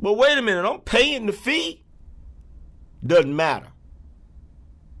 But wait a minute, I'm paying the fee. Doesn't matter.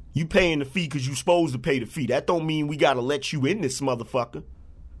 You paying the fee because you're supposed to pay the fee. That don't mean we gotta let you in this motherfucker.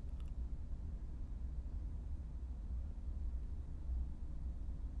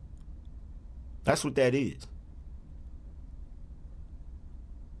 That's what that is.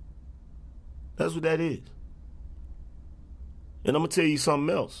 That's what that is. And I'm gonna tell you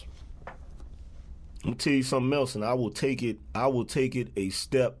something else. And I will take it a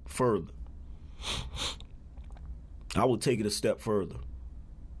step further.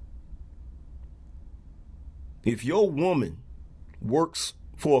 If your woman works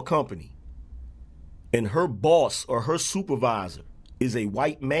for a company and her boss or her supervisor is a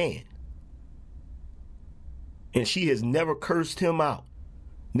white man, and she has never cursed him out,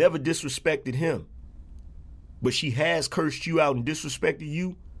 never disrespected him, but she has cursed you out and disrespected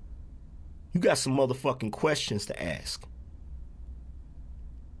you, you got some motherfucking questions to ask.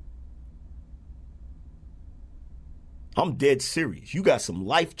 I'm dead serious. You got some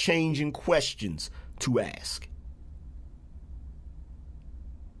life-changing questions to ask.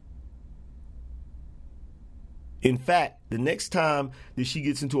 In fact, the next time that she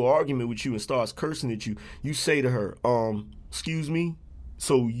gets into an argument with you and starts cursing at you, you say to her, excuse me,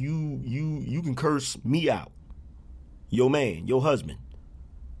 so you can curse me out, your man, your husband.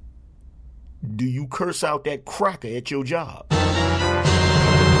 Do you curse out that cracker at your job?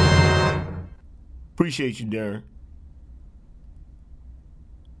 Appreciate you, Darren.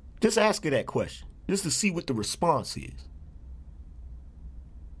 Just ask her that question, just to see what the response is.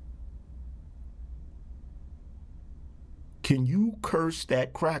 Can you curse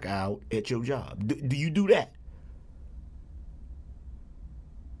that crack out at your job? Do you do that?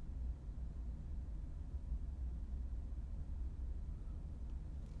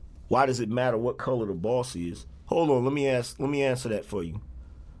 Why does it matter what color the boss is? Hold on, let me answer that for you.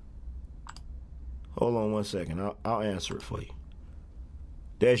 Hold on 1 second. I'll answer it for you.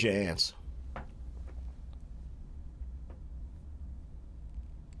 There's your answer.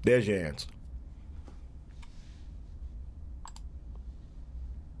 There's your answer.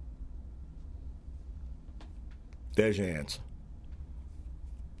 There's your answer.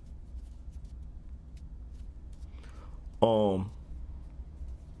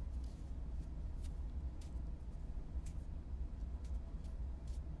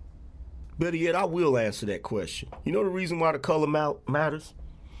 Better yet, I will answer that question. You know the reason why the color matters?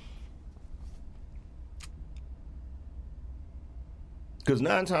 Because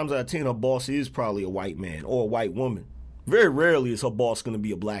 9 times out of 10, her boss is probably a white man or a white woman. Very rarely is her boss going to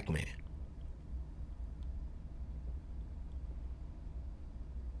be a black man.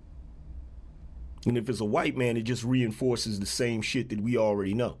 And if it's a white man, it just reinforces the same shit that we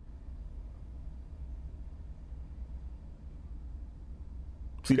already know.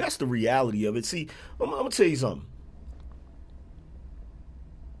 See, that's the reality of it. See, I'm going to tell you something.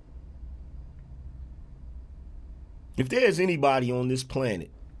 If there's anybody on this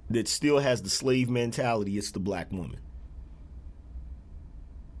planet that still has the slave mentality, it's the black woman.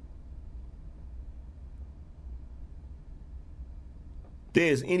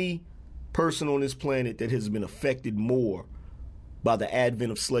 There's any person on this planet that has been affected more by the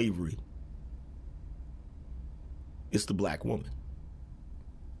advent of slavery, it's the black woman.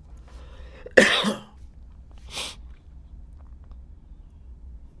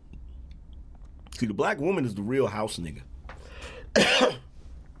 See, the black woman is the real house nigga.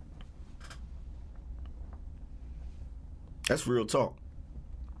 That's real talk.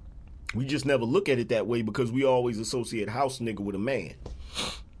 We just never look at it that way because we always associate house nigga with a man.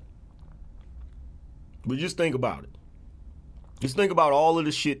 But just think about it. Just think about all of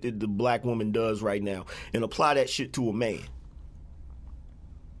the shit that the black woman does right now and apply that shit to a man.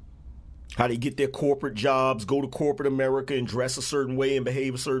 How they get their corporate jobs, go to corporate America and dress a certain way and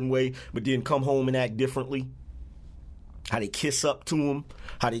behave a certain way, but then come home and act differently. How they kiss up to them.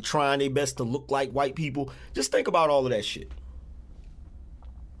 How they trying their best to look like white people. Just think about all of that shit.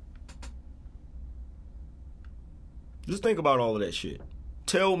 Just think about all of that shit.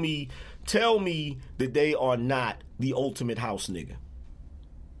 Tell me that they are not the ultimate house nigga.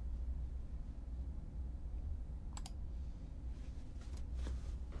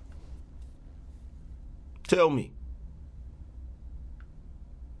 Tell me.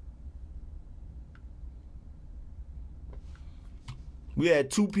 We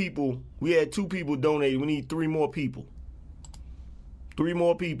had two people donate. We need 3 more people. 3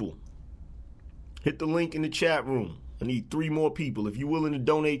 more people. Hit the link in the chat room. I need 3 more people. If you're willing to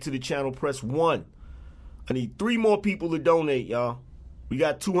donate to the channel, press 1. I need 3 more people to donate, y'all. We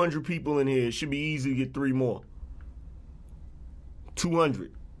got 200 people in here. It should be easy to get 3 more.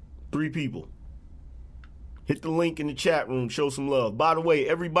 200. 3 people. Hit the link in the chat room. Show some love. By the way,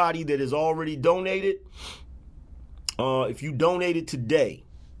 everybody that has already donated, if you donated today,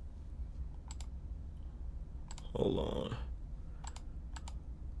 hold on.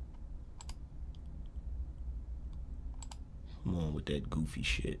 Come on with that goofy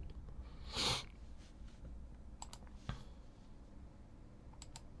shit.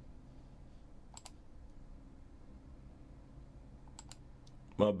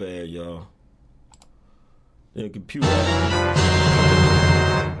 My bad, y'all. The computer.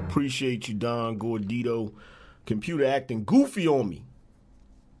 Appreciate you, Don Gordito. Computer acting goofy on me.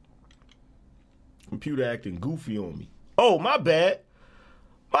 Computer acting goofy on me. Oh, my bad.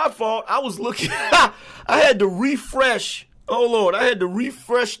 My fault. I was looking. I had to refresh. Oh, Lord. I had to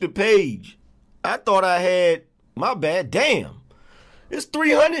refresh the page. I thought I had. My bad. Damn. There's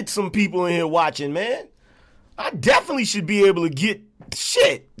 300 some people in here watching, man. I definitely should be able to get.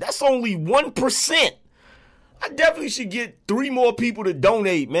 Shit. That's only 1%. I definitely should get 3 more people to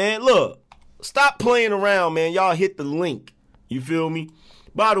donate, man. Look. Stop playing around, man. Y'all hit the link. You feel me?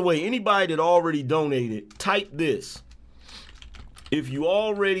 By the way, anybody that already donated, type this. If you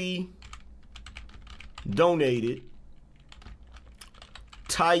already donated,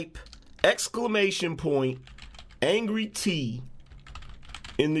 type Angry T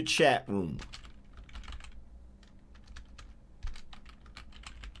in the chat room.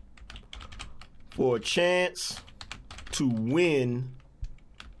 For a chance to win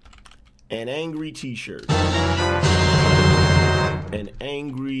an angry t-shirt. An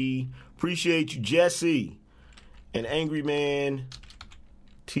angry, appreciate you, Jesse. an Angryman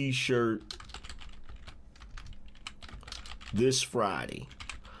t-shirt this Friday.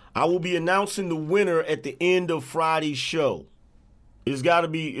 I will be announcing the winner at the end of Friday's show. It's gotta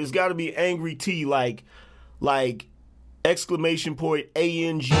be Angry T, like exclamation point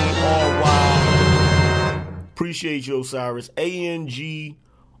ANGRY. Appreciate you, Osiris. ANGRYTEE.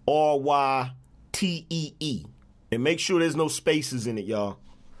 And make sure there's no spaces in it, y'all.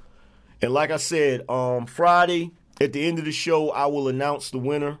 And like I said, Friday at the end of the show, I will announce the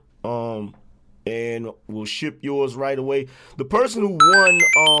winner. And we'll ship yours right away. The person who won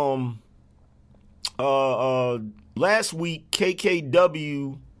last week,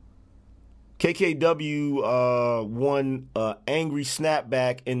 KKW won Angry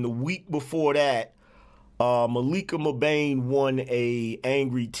Snapback, and the week before that, Malika Mabane won a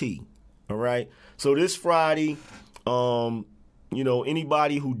Angry T. All right. So this Friday,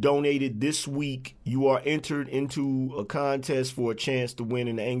 anybody who donated this week, you are entered into a contest for a chance to win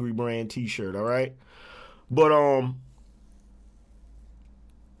an Angry Brand t-shirt, all right? But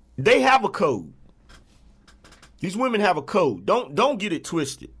they have a code. These women have a code. Don't get it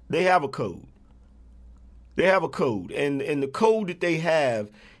twisted. They have a code. They have a code. And the code that they have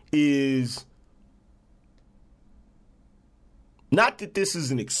is, not that this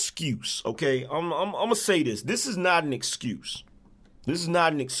is an excuse, okay? I'm going to say this. This is not an excuse. This is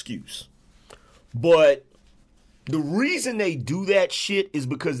not an excuse. But the reason they do that shit is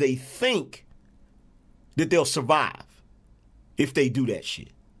because they think that they'll survive if they do that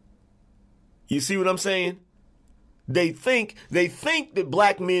shit. You see what I'm saying? They think that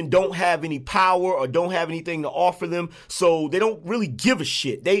black men don't have any power or don't have anything to offer them, so they don't really give a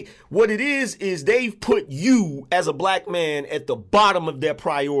shit. What it is they've put you as a black man at the bottom of their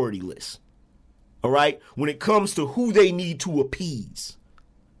priority list. All right? When it comes to who they need to appease.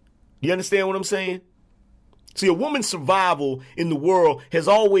 You understand what I'm saying? See, a woman's survival in the world has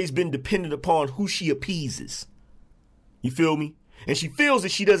always been dependent upon who she appeases. You feel me? And she feels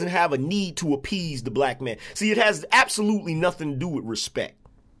that she doesn't have a need to appease the black man. See, it has absolutely nothing to do with respect.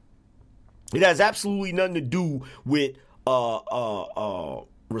 It has absolutely nothing to do with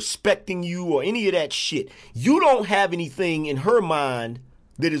respecting you or any of that shit. You don't have anything in her mind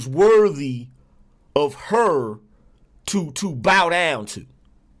that is worthy of her to bow down to.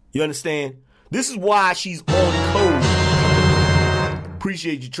 You understand? This is why she's on code.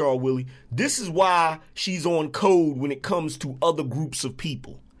 Appreciate you, Charles Willie. This is why she's on code when it comes to other groups of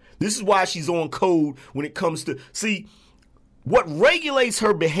people. This is why she's on code when it comes to... See, what regulates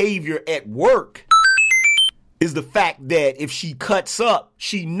her behavior at work is the fact that if she cuts up,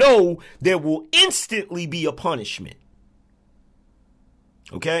 she know there will instantly be a punishment.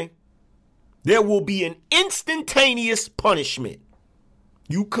 Okay? There will be an instantaneous punishment.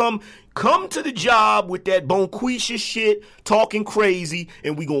 You come to the job with that bonquisha shit, talking crazy,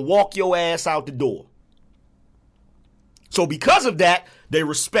 and we gonna walk your ass out the door. So because of that, they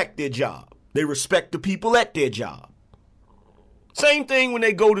respect their job. They respect the people at their job. Same thing when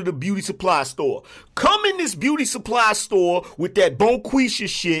they go to the beauty supply store. Come in this beauty supply store with that bonquisha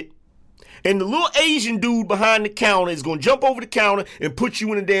shit, and the little Asian dude behind the counter is going to jump over the counter and put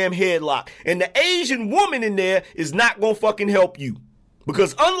you in a damn headlock. And the Asian woman in there is not going to fucking help you.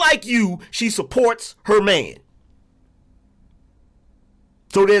 Because unlike you, she supports her man.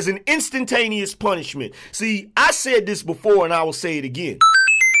 So there's an instantaneous punishment. See, I said this before and I will say it again.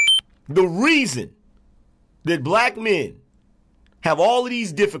 The reason that black men have all of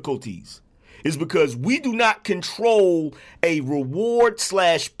these difficulties is because we do not control a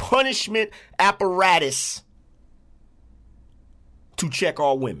reward/punishment apparatus to check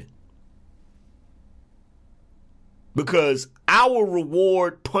our women. Because our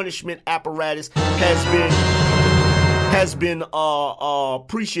reward punishment apparatus has been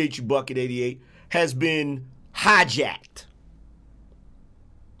appreciate you, Bucket 88, has been hijacked.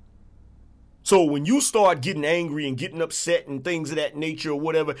 So when you start getting angry and getting upset and things of that nature or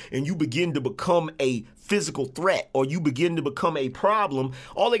whatever, and you begin to become a physical threat or you begin to become a problem,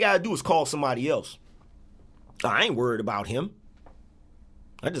 all they got to do is call somebody else. I ain't worried about him.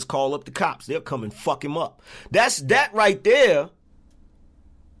 I just call up the cops. They'll come and fuck him up. That right there,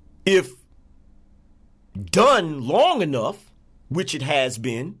 if done long enough, which it has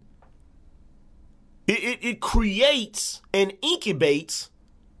been, it creates and incubates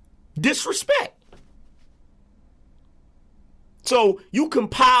disrespect. So you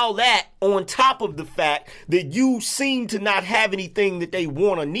compile that on top of the fact that you seem to not have anything that they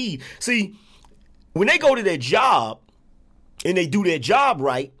want or need. See, when they go to their job, and they do their job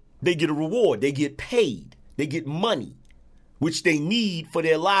right, they get a reward. They get paid. They get money, which they need for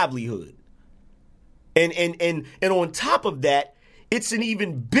their livelihood. And on top of that, it's an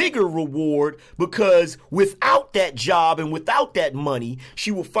even bigger reward because without that job and without that money,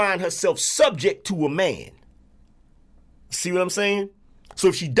 she will find herself subject to a man. See what I'm saying? So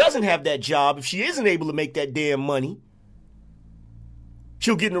if she doesn't have that job, if she isn't able to make that damn money,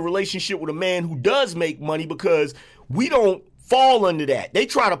 she'll get in a relationship with a man who does make money because we don't fall under that. They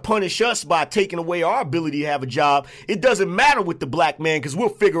try to punish us by taking away our ability to have a job. It doesn't matter with the black man because we'll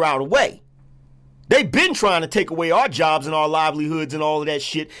figure out a way. They've been trying to take away our jobs and our livelihoods and all of that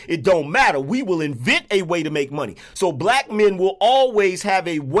shit. It don't matter. We will invent a way to make money. So black men will always have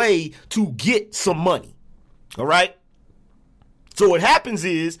a way to get some money. All right? So what happens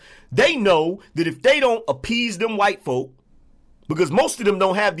is they know that if they don't appease them white folk, because most of them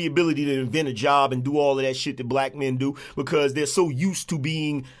don't have the ability to invent a job and do all of that shit that black men do because they're so used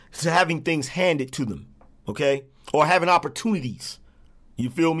to having things handed to them, okay? Or having opportunities. You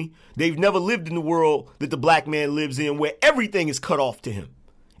feel me? They've never lived in the world that the black man lives in where everything is cut off to him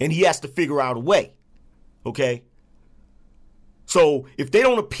and he has to figure out a way, okay? So if they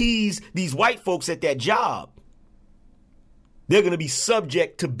don't appease these white folks at that job, they're going to be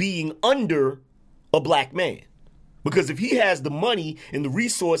subject to being under a black man. Because if he has the money and the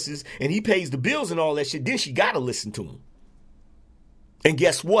resources and he pays the bills and all that shit, then she got to listen to him. And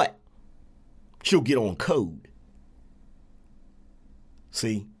guess what? She'll get on code.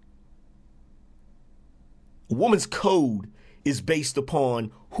 See? A woman's code is based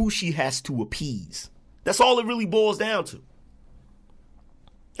upon who she has to appease. That's all it really boils down to.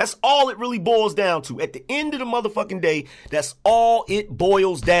 That's all it really boils down to. At the end of the motherfucking day, that's all it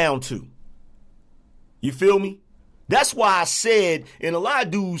boils down to. You feel me? That's why I said, and a lot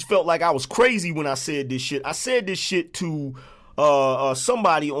of dudes felt like I was crazy when I said this shit. I said this shit to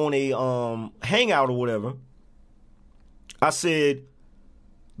somebody on a hangout or whatever. I said,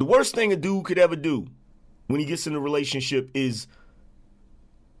 the worst thing a dude could ever do when he gets in a relationship is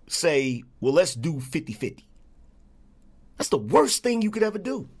say, well, let's do 50-50. That's the worst thing you could ever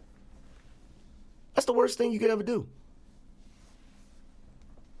do. That's the worst thing you could ever do.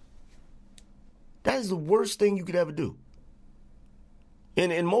 That is the worst thing you could ever do.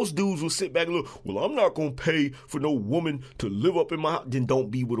 And most dudes will sit back and look, well, I'm not going to pay for no woman to live up in my house. Then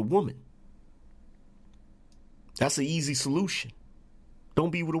don't be with a woman. That's an easy solution. Don't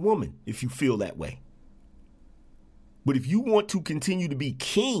be with a woman if you feel that way. But if you want to continue to be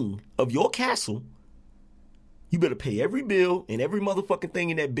king of your castle, you better pay every bill and every motherfucking thing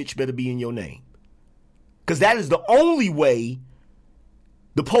in that bitch better be in your name. Because that is the only way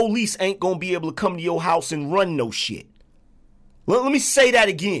the police ain't going to be able to come to your house and run no shit. Let me say that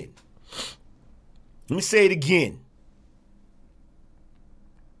again. Let me say it again.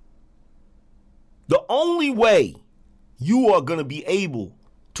 The only way you are going to be able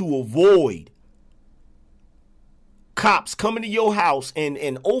to avoid cops coming to your house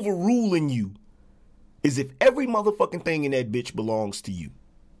and overruling you is if every motherfucking thing in that bitch belongs to you.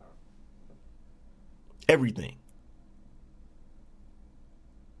 Everything.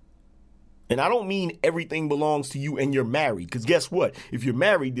 And I don't mean everything belongs to you and you're married. Because guess what? If you're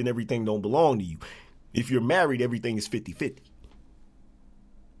married, then everything don't belong to you. If you're married, everything is 50-50.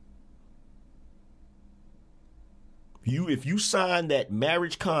 If you sign that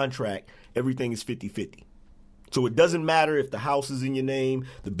marriage contract, everything is 50-50. So it doesn't matter if the house is in your name,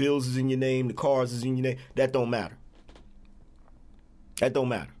 the bills is in your name, the cars is in your name. That don't matter. That don't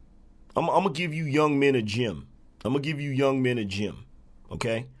matter. I'm going to give you young men a gym.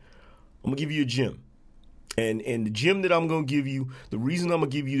 Okay? I'm going to give you a gym. And the gym that I'm going to give you, the reason I'm going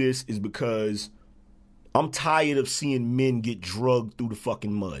to give you this is because I'm tired of seeing men get drugged through the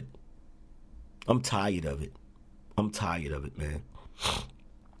fucking mud. I'm tired of it. Man.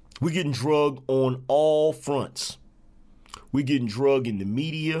 We're getting drugged on all fronts. We're getting drugged in the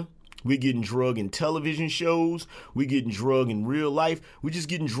media. We're getting drugged in television shows. We're getting drugged in real life. We're just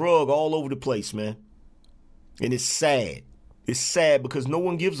getting drugged all over the place, man. And it's sad. It's sad because no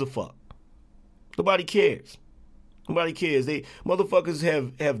one gives a fuck. Nobody cares. They motherfuckers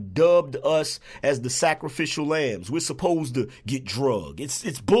have dubbed us as the sacrificial lambs. We're supposed to get drugged.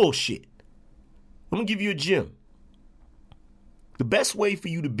 It's bullshit. I'm going to give you a gem. The best way for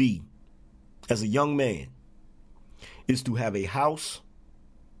you to be as a young man is to have a house.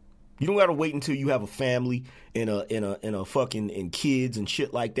 You don't got to wait until you have a family and a fucking and kids and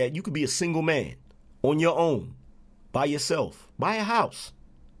shit like that. You could be a single man on your own, by yourself. Buy a house.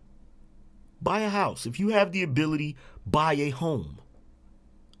 Buy a house. If you have the ability, buy a home.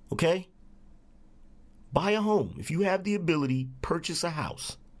 Okay? Buy a home. If you have the ability, purchase a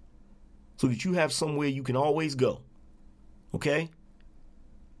house so that you have somewhere you can always go. Okay?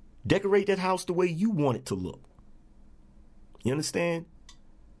 Decorate that house the way you want it to look. You understand?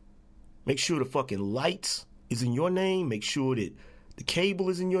 Make sure the fucking lights is in your name. Make sure that the cable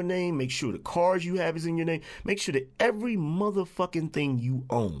is in your name. Make sure the cars you have is in your name. Make sure that every motherfucking thing you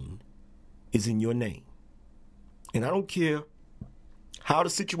own is in your name. And I don't care how the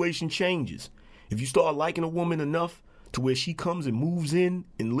situation changes. If you start liking a woman enough to where she comes and moves in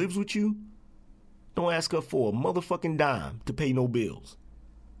and lives with you, don't ask her for a motherfucking dime to pay no bills.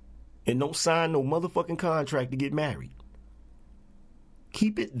 And don't sign no motherfucking contract to get married.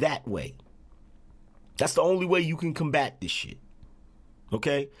 Keep it that way. That's the only way you can combat this shit.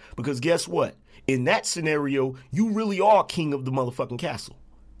 Okay? Because guess what? In that scenario, you really are king of the motherfucking castle.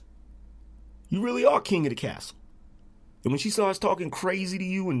 You really are king of the castle. And when she starts talking crazy to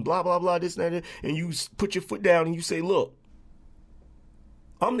you and blah, blah, blah, this and that, and you put your foot down and you say, look,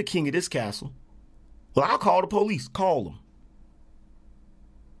 I'm the king of this castle. Well, I'll call the police. Call them.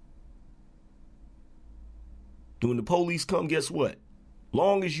 When the police come, guess what?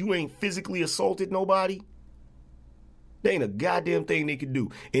 Long as you ain't physically assaulted nobody, there ain't a goddamn thing they could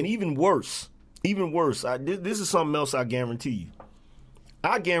do. And even worse, this is something else I guarantee you.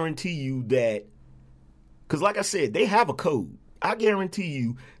 I guarantee you that, because like I said, they have a code. I guarantee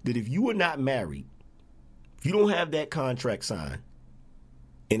you that if you are not married, if you don't have that contract signed,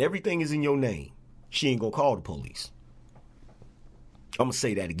 and everything is in your name, she ain't gonna call the police. I'm gonna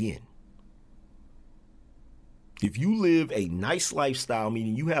say that again. If you live a nice lifestyle,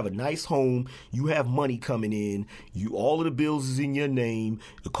 meaning you have a nice home, you have money coming in, all of the bills is in your name,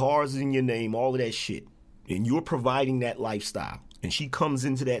 the cars is in your name, all of that shit, and you're providing that lifestyle, and she comes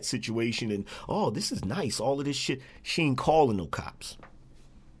into that situation and, oh, this is nice, all of this shit, she ain't calling no cops.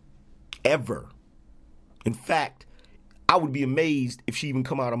 Ever. In fact, I would be amazed if she even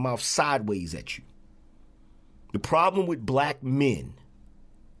come out her mouth sideways at you. The problem with black men,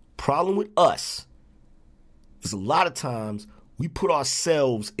 problem with us, is a lot of times we put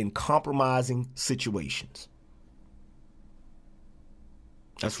ourselves in compromising situations.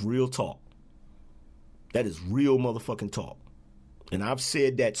 That's real talk. That is real motherfucking talk. And I've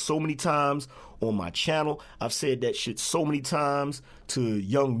said that so many times on my channel. I've said that shit so many times to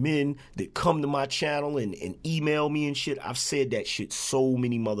young men that come to my channel and email me and shit. I've said that shit so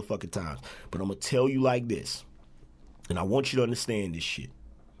many motherfucking times. But I'm going to tell you like this. And I want you to understand this shit.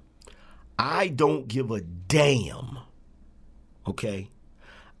 I don't give a damn, okay?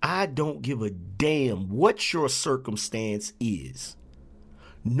 I don't give a damn what your circumstance is.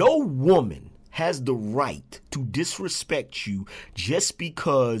 No woman has the right to disrespect you just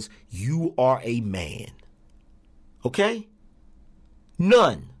because you are a man, okay?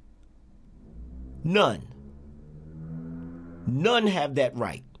 None. None have that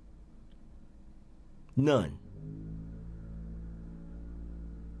right. None.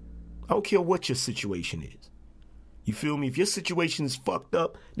 I don't care what your situation is. You feel me? If your situation is fucked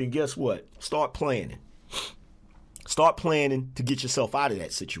up, then guess what? Start planning. Start planning to get yourself out of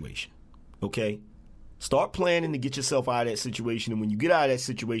that situation. Okay? Start planning to get yourself out of that situation. And when you get out of that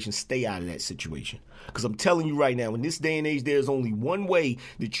situation, stay out of that situation. Because I'm telling you right now, in this day and age, there's only one way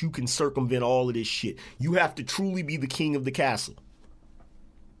that you can circumvent all of this shit. You have to truly be the king of the castle.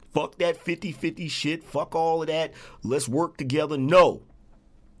 Fuck that 50-50 shit. Fuck all of that. Let's work together. No.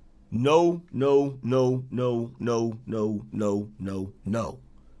 No.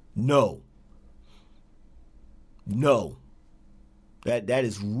 That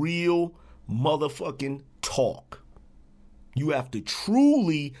is real motherfucking talk. You have to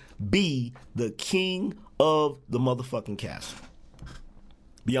truly be the king of the motherfucking castle.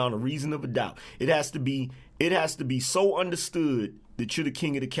 Beyond a reason of a doubt. It has to be so understood that you're the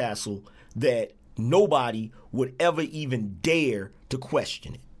king of the castle that nobody would ever even dare to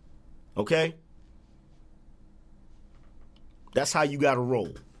question it. Okay? That's how you gotta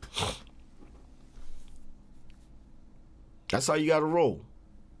roll. That's how you gotta roll.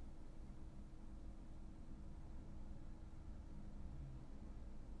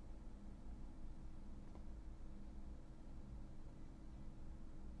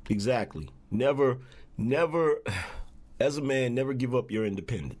 Exactly. Never, as a man, never give up your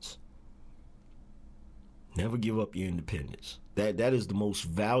independence. Never give up your independence. That is the most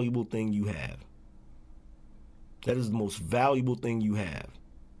valuable thing you have. That is the most valuable thing you have.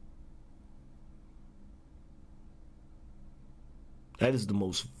 That is the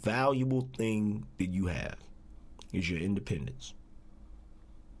most valuable thing that you have, is your independence.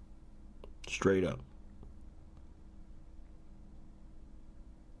 Straight up.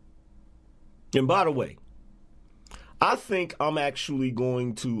 And by the way, I think I'm actually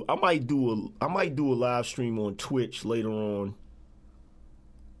going to, I might do a live stream on Twitch later on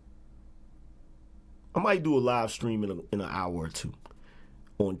I might do a live stream in an hour or two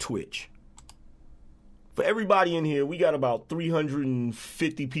on Twitch. For everybody in here, we got about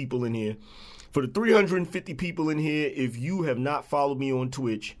 350 people in here. For the 350 people in here, if you have not followed me on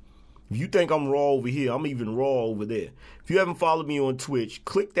Twitch, if you think I'm raw over here, I'm even raw over there. If you haven't followed me on Twitch,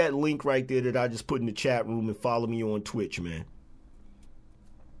 click that link right there that I just put in the chat room and follow me on Twitch, man.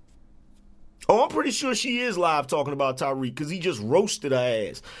 Oh, I'm pretty sure she is live talking about Tyreek because he just roasted her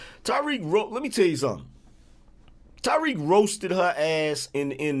ass. Let me tell you something. Tyreek roasted her ass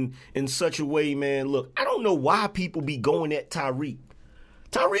in such a way, man. Look, I don't know why people be going at Tyreek.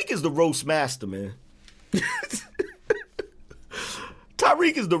 Tyreek is the roast master, man.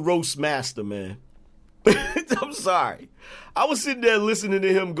 Tyreek is the roast master, man. I'm sorry. I was sitting there listening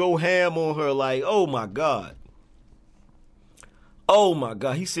to him go ham on her like, oh, my God. Oh, my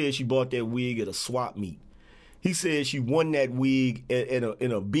God. He said she bought that wig at a swap meet. He said she won that wig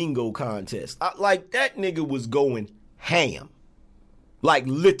in a bingo contest. Like, that nigga was going ham. Like,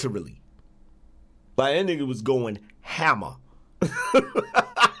 literally. Like, that nigga was going hammer.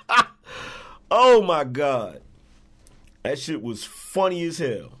 Oh, my God. That shit was funny as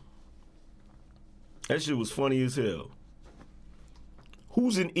hell. That shit was funny as hell.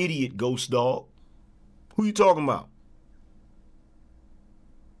 Who's an idiot, Ghost Dog? Who you talking about?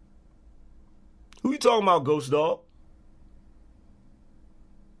 Who you talking about, Ghost Dog?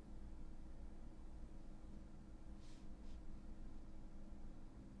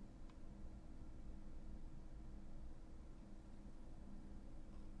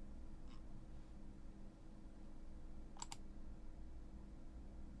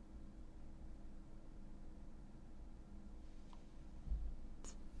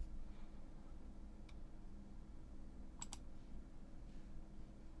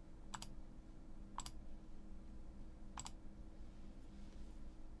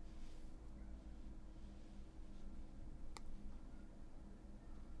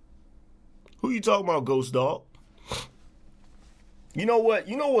 Who you talking about, Ghost Dog? You know what?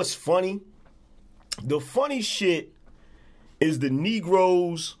 You know what's funny? The funny shit is the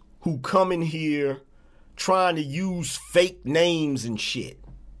Negroes who come in here trying to use fake names and shit.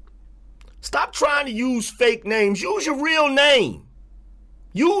 Stop trying to use fake names. Use your real name.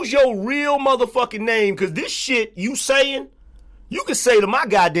 Use your real motherfucking name, because this shit you saying, you can say to my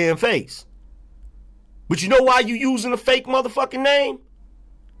goddamn face. But you know why you using a fake motherfucking name?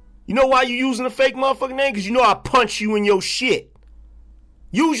 You know why you using a fake motherfucking name? Because you know I punch you in your shit.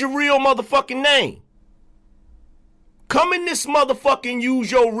 Use your real motherfucking name. Come in this motherfucking use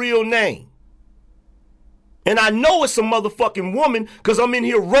your real name. And I know it's a motherfucking woman because I'm in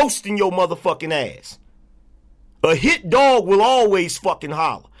here roasting your motherfucking ass. A hit dog will always fucking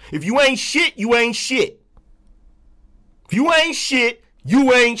holler. If you ain't shit, you ain't shit. If you ain't shit,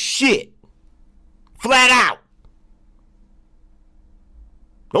 you ain't shit. Flat out.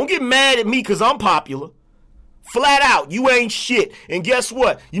 Don't get mad at me because I'm popular. Flat out, you ain't shit. And guess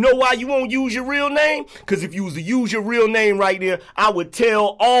what? You know why you won't use your real name? Because if you was to use your real name right there, I would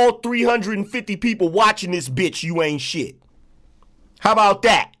tell all 350 people watching this bitch you ain't shit. How about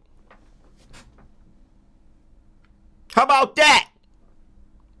that? How about that?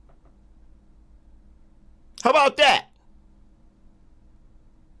 How about that?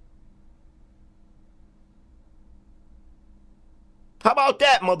 How about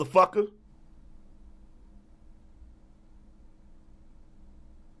that, motherfucker?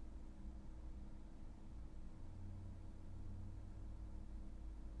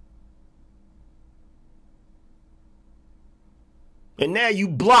 And now you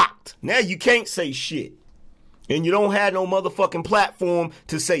blocked. Now you can't say shit. And you don't have no motherfucking platform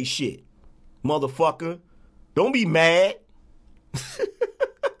to say shit. Motherfucker. Don't be mad.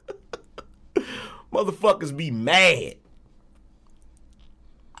 Motherfuckers be mad.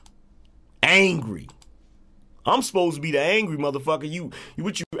 Angry. I'm supposed to be the angry motherfucker. You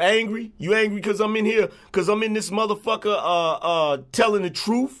angry? You angry because I'm in here? Because I'm in this motherfucker telling the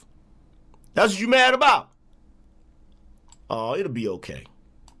truth? That's what you mad about? Oh, it'll be okay.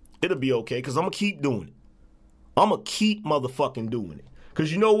 It'll be okay because I'm going to keep doing it. I'm going to keep motherfucking doing it.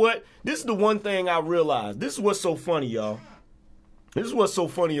 Because you know what? This is the one thing I realized. This is what's so funny, y'all. This is what's so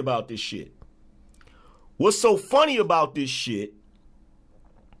funny about this shit. What's so funny about this shit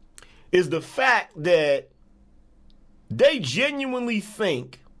is the fact that they genuinely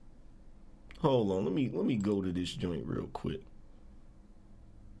think, hold on, let me go to this joint real quick.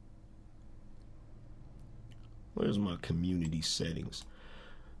 Where's my community settings?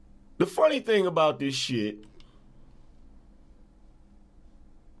 The funny thing about this shit,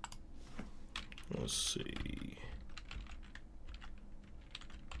 let's see.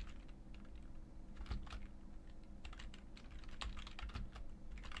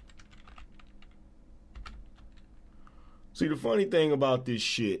 See, the funny thing about this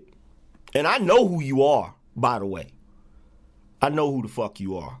shit, and I know who you are, by the way. I know who the fuck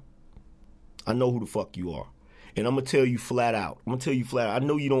you are. I know who the fuck you are. And I'm going to tell you flat out. I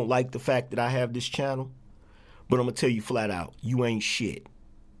know you don't like the fact that I have this channel, but I'm going to tell you flat out. You ain't shit.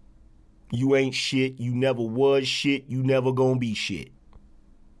 You ain't shit. You never was shit. You never gonna be shit.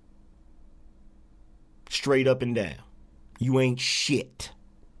 Straight up and down. You ain't shit.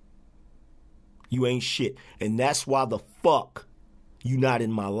 You ain't shit. And that's why the fuck you not in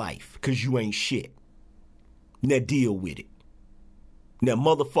my life. Because you ain't shit. Now deal with it. Now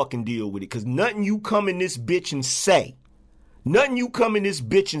motherfucking deal with it. Because nothing you come in this bitch and say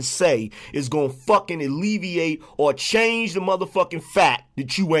is gonna fucking alleviate or change the motherfucking fact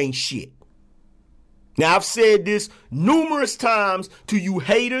that you ain't shit. Now, I've said this numerous times to you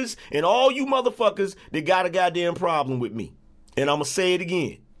haters and all you motherfuckers that got a goddamn problem with me. And I'm gonna say it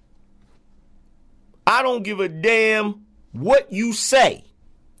again. I don't give a damn what you say.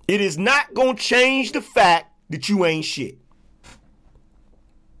 It is not gonna change the fact that you ain't shit.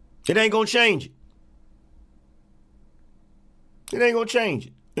 It ain't gonna change it. It ain't gonna change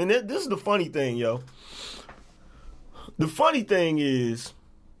it. And this is the funny thing, yo. The funny thing is,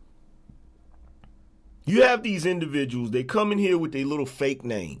 you have these individuals, they come in here with their little fake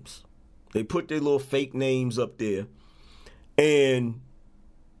names. They put their little fake names up there. And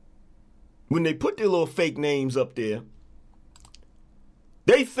when they put their little fake names up there,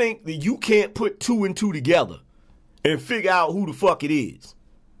 they think that you can't put two and two together and figure out who the fuck it is.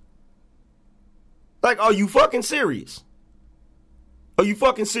 Like, are you fucking serious? Are you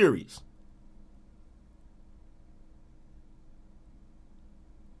fucking serious?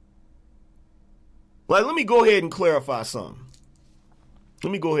 Like, let me go ahead and clarify something.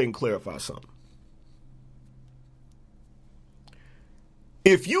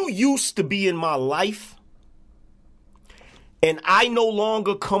 If you used to be in my life and I no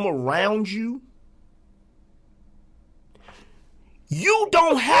longer come around you, you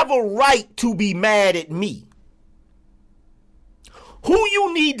don't have a right to be mad at me. Who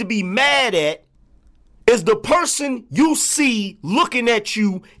you need to be mad at is the person you see looking at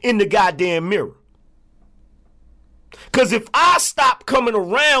you in the goddamn mirror. Because if I stop coming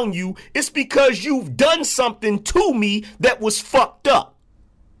around you, it's because you've done something to me that was fucked up.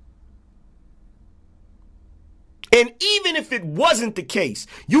 And even if it wasn't the case,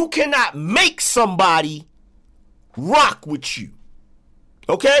 you cannot make somebody rock with you.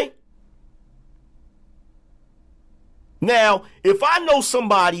 Okay? Now, if I know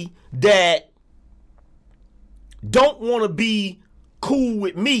somebody that don't want to be cool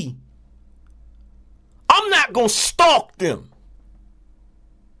with me, I'm not going to stalk them.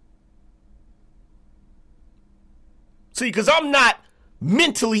 See, because I'm not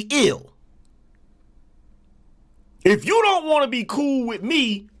mentally ill. If you don't want to be cool with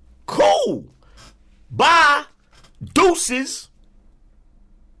me, cool. Bye. Deuces.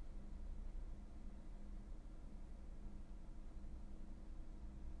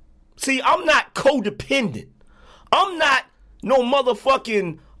 See, I'm not codependent. I'm not no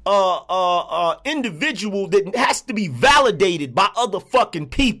motherfucking individual that has to be validated by other fucking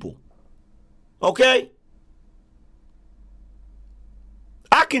people. Okay?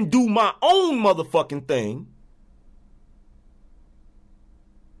 I can do my own motherfucking thing.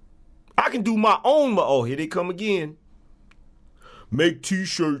 Oh, here they come again. Make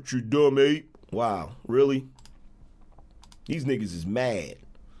t-shirts, you dumb ape. Wow, really? These niggas is mad.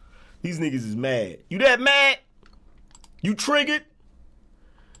 You that mad? You triggered?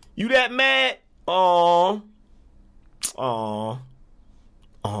 You that mad? Aw.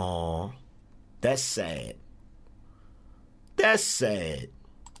 That's sad. That is sad.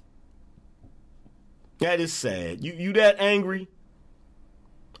 You that angry?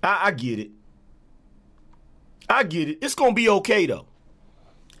 I get it. It's going to be okay, though.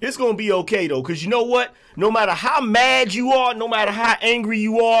 Because you know what? No matter how mad you are, no matter how angry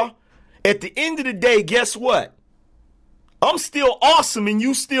you are, at the end of the day, guess what? I'm still awesome and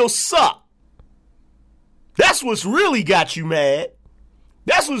you still suck. That's what's really got you mad.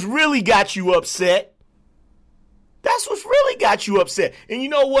 That's what's really got you upset. And you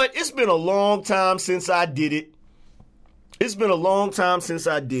know what? It's been a long time since I did it.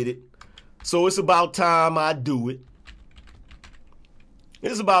 So it's about time I do it.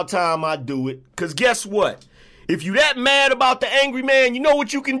 Because guess what? If you that mad about the Angryman, you know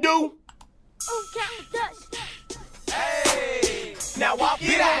what you can do? Hey, now walk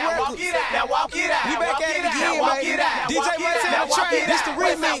it out. We back at it again, baby. DJ Montana Trey, this the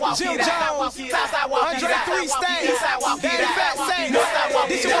remix. Jim Jones, Andre 3 Stage, Daddy Fat Say,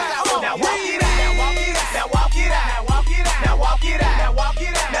 this your way. Now walk it out.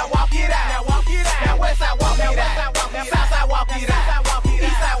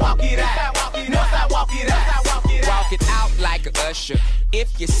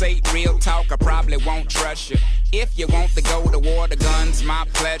 you want to go to war, the gun's my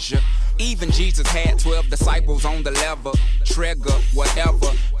pleasure. Even Jesus had 12 disciples on the lever, trigger,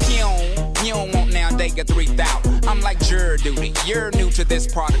 whatever. You don't want now, they get 3,000. I'm like jury duty, you're new to this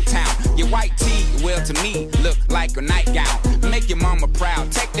part of town. Your white tee, well to me, look like a nightgown. Make your mama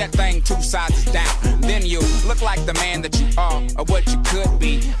proud, take that thing 2 sizes down. Then you look like the man that you are, or what you could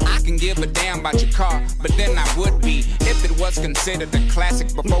be. I can give a damn about your car, but then I would be, if it was considered a classic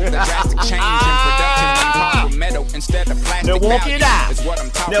before the drastic change in production when cars were metal instead of plastic. Now walk it out. Is what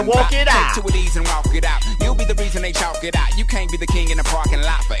I'm talking now walk about. It out. Take 2 of these and walk it out. You'll be the reason they chalk it out. You can't be the king in the parking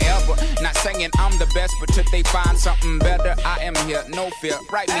lot forever. Not saying I'm the best, but till they find something better, I am here, no fear.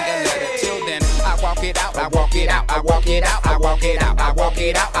 Write me a letter. Till then, I walk it out. I walk it out. I walk it out. I walk it out. I walk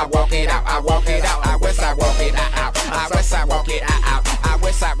it out. I walk it out. I walk it out. I west side walk it out. I west side walk it out. I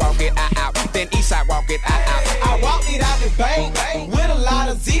west side walk it out. Then east side walk it out. I walked it out the bank with a lot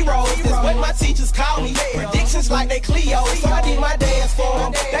of zeros. That's what my teachers call me. Predictions like they Cleo. So I did my dance for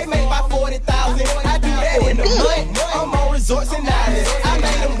them. They make my 40,000. I do that in a month. I'm on resorts and islands. I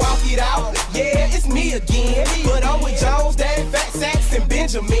made them walk it out. Yeah, it's me again. But I'm with Jones, Daddy, Fat Sacks, and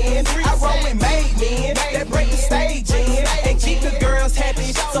Benjamin. I roll with made men that break the stage in and keep the girls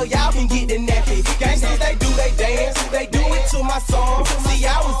happy so y'all can get the nappy. Gangsters, they do they dance. They do it to my song. See,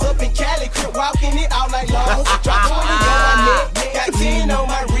 I was up in Cali, crib walking it all night long. Drop 20 on my neck, got 10 on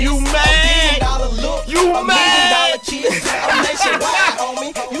my wrist. You mad? Look, you $1 mad? million kiss. I'm nationwide,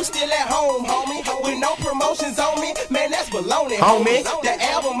 homie. You still at home, homie. With no promotions on me, man, that's baloney, homie. The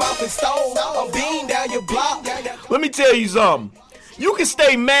album off and stole. I'm beating down your block. Let me tell you something. You can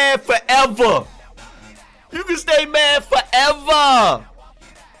stay mad forever. You can stay mad forever.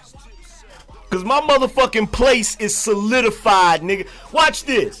 Cause my motherfucking place is solidified, nigga. Watch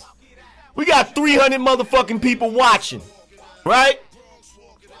this. We got 300 motherfucking people watching, right?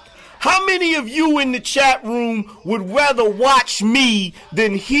 How many of you in the chat room would rather watch me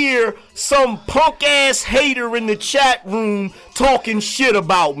than hear some punk ass hater in the chat room talking shit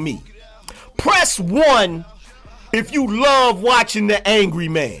about me? Press 1 if you love watching the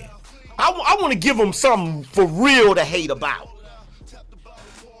Angryman. I want to give him something for real to hate about.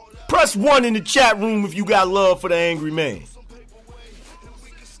 Press 1 in the chat room if you got love for the Angryman.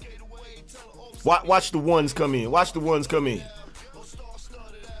 Watch the ones come in. Watch the ones come in.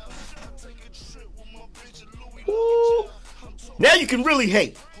 Ooh. Now you can really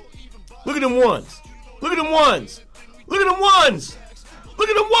hate. Look at them ones. Look at them ones. Look at them ones. Look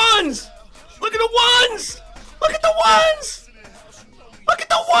at them ones. Look at the ones. Look at the ones. Look at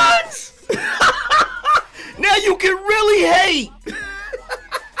the ones. Now you can really hate.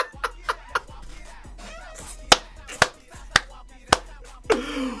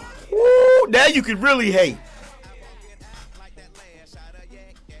 Woo, now you can really hate.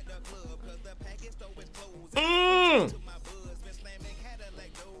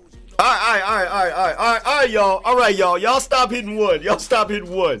 All right, y'all. All right, y'all. Y'all stop hitting one. Y'all stop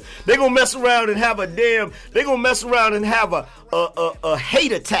hitting one. They gonna mess around and have a damn. They gonna mess around and have a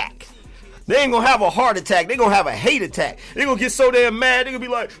hate attack. They ain't gonna have a heart attack. They gonna have a hate attack. They gonna get so damn mad. They gonna be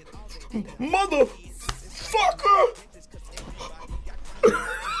like, motherfucker.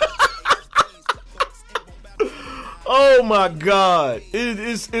 Oh my God.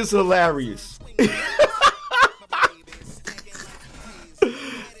 It's hilarious.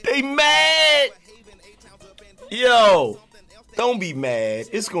 They mad. Yo, don't be mad.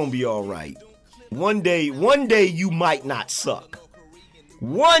 It's gonna be all right. One day you might not suck.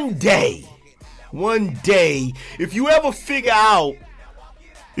 One day, if you ever figure out,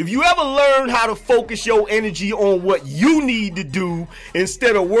 if you ever learn how to focus your energy on what you need to do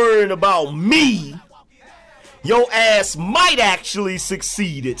instead of worrying about me, your ass might actually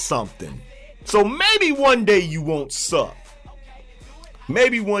succeed at something. So maybe one day you won't suck.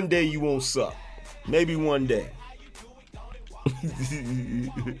 Maybe one day you won't suck. Maybe one day.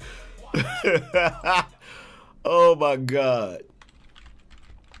 Oh my God.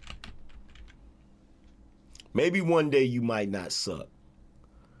 Maybe one day you might not suck.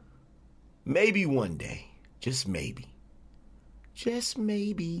 Maybe one day. Just maybe. Just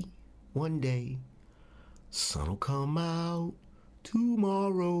maybe one day. Sun'll come out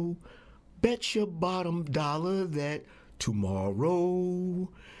tomorrow. Bet your bottom dollar that tomorrow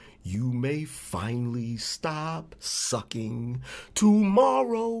you may finally stop sucking.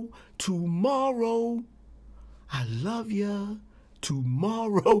 Tomorrow, I love ya.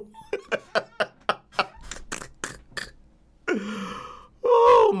 Tomorrow.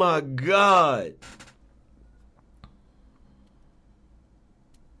 Oh my God.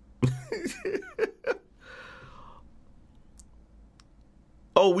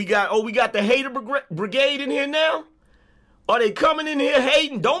 Oh, we got the hater brigade in here now? Are they coming in here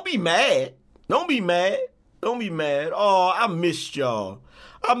hating? Don't be mad. Don't be mad. Don't be mad. Oh, I missed y'all.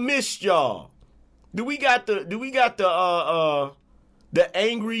 I missed y'all. Do we got the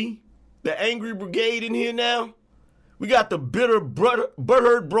angry brigade in here now? We got the bitter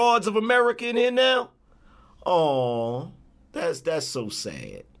butthurt broads of America in here now? Oh, that's so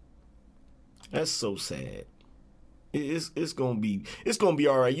sad. That's so sad. It's gonna be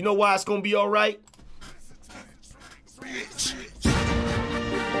all right. You know why it's gonna be all right? Bitch.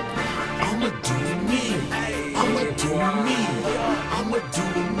 I'ma do me. I'ma do me. I'ma do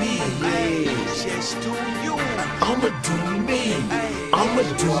me. Just do you. I'ma do me. I'ma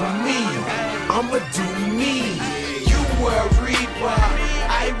do me. I'ma do me. You were Reaper,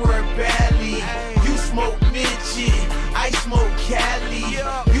 I were Bally. You smoke midget, I smoke Cali.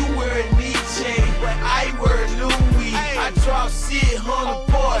 You were Nietzsche, I were Louis. I drop shit 100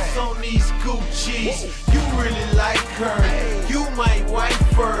 parts on these Gucci's. You really like her, you might wife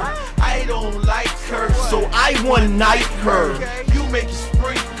her. I don't like her, so I one night her. You make it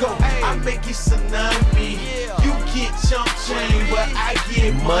sprinkle, I make it tsunami. You get chump change, but I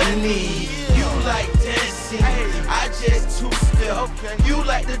get money. You like dancing, I just two-step. You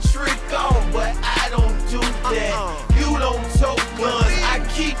like the trick on, but I don't do that. You don't tote guns, I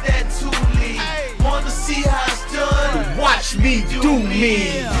keep that two-lead. Wanna see how it's done? Watch me do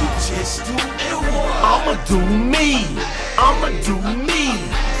me. You just do it once. I'ma do me. I'ma do me.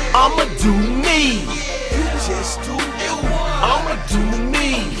 I'ma do me. You just do it once. I'ma do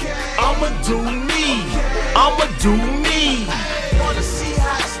me. I'ma do me. I'ma do me. Wanna see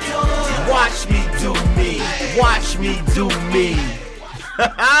how it's done? Watch me do me. Watch me do me.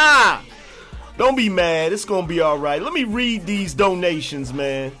 Don't be mad. It's gonna be all right. Let me read these donations,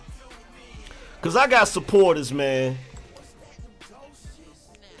 man. Cause I got supporters, man.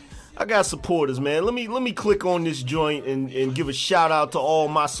 I got supporters, man. Let me click on this joint and give a shout out to all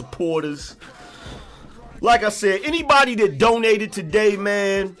my supporters. Like I said, anybody that donated today,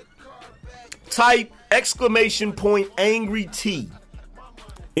 man, type !Angry T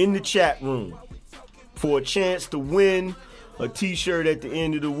in the chat room for a chance to win a t-shirt at the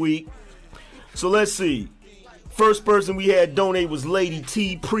end of the week. So let's see. First person we had donate was Lady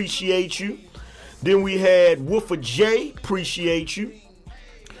T. Appreciate you. Then we had Woofer J. Appreciate you.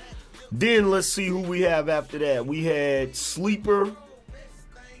 Then let's see who we have after that. We had Sleeper.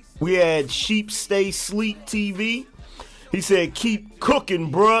 We had Sheep Stay Sleep TV. He said, keep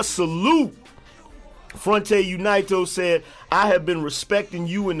cooking, bruh. Salute. Fronte Unito said, I have been respecting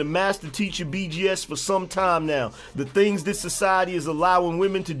you and the master teacher BGS for some time now. The things this society is allowing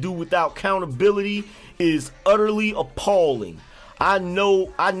women to do without accountability is utterly appalling. I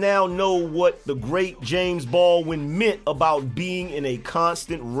now know what the great James Baldwin meant about being in a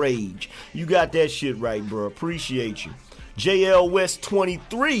constant rage. You got that shit right, bro. Appreciate you. JL West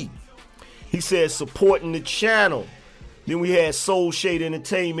 23. He said supporting the channel. Then we had Soul Shade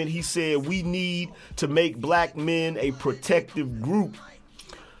Entertainment. He said we need to make black men a protective group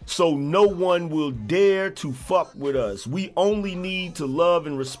so no one will dare to fuck with us. We only need to love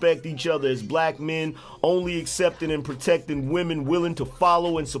and respect each other as black men, only accepting and protecting women willing to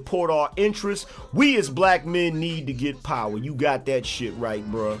follow and support our interests. We as black men need to get power. You got that shit right,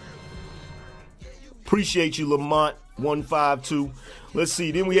 bruh. Appreciate you, Lamont 152. Let's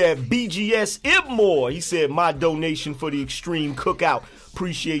see. Then we have BGS Ibmore. He said, my donation for the Extreme Cookout.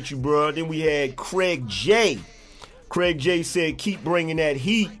 Appreciate you, bro. Then we had Craig J. Craig J said, keep bringing that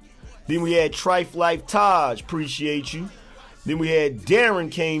heat. Then we had Trife Life Taj. Appreciate you. Then we had Darren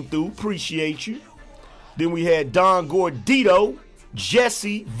came through. Appreciate you. Then we had Don Gordito,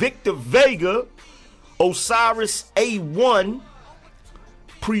 Jesse, Victor Vega, Osiris A1.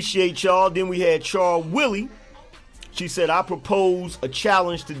 Appreciate y'all. Then we had Char Willie. She said, I propose a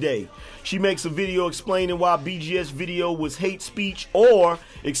challenge today. She makes a video explaining why BGS video was hate speech or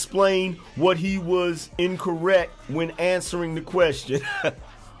explain what he was incorrect when answering the question.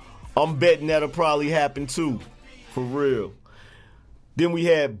 I'm betting that'll probably happen too. For real. Then we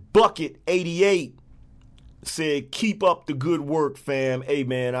had Bucket 88. Said, keep up the good work, fam. Hey,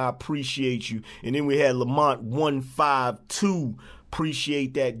 man, I appreciate you. And then we had Lamont 152.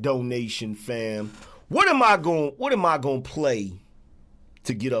 Appreciate that donation, fam. What am I going to play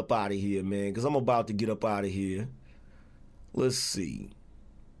to get up out of here, man? Because I'm about to get up out of here. Let's see.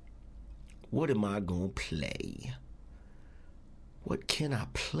 What am I going to play? What can I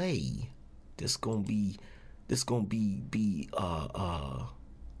play?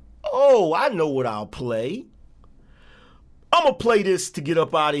 Oh, I know what I'll play. I'm going to play this to get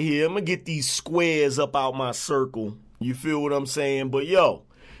up out of here. I'm going to get these squares up out my circle. You feel what I'm saying? But yo,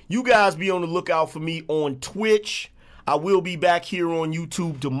 you guys be on the lookout for me on Twitch. I will be back here on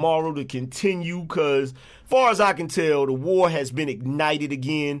YouTube tomorrow to continue because, as far as I can tell, the war has been ignited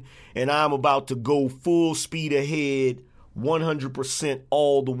again, and I'm about to go full speed ahead, 100%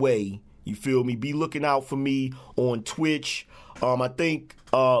 all the way. You feel me? Be looking out for me on Twitch. I think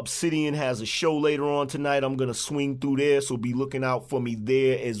Obsidian has a show later on tonight. I'm going to swing through there, so be looking out for me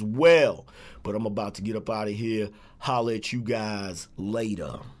there as well. But I'm about to get up out of here. Holla at you guys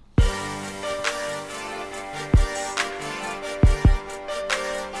later.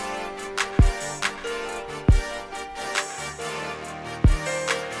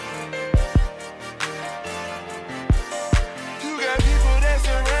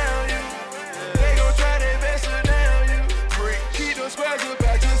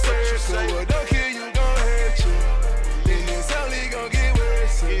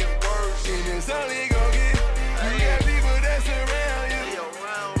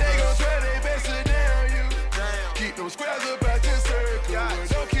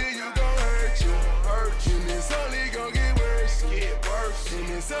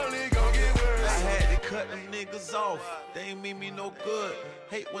 They ain't mean me no good.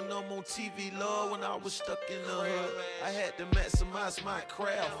 Hate when I'm on TV, love when I was stuck in the hood. I had to maximize my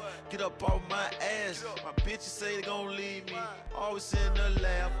craft, get up off my ass. My bitches say they gon' leave me, always in the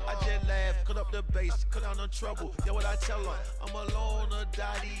laugh. I just laugh, cut up the bass, cut down the trouble. Yeah, what I tell her, I'm alone or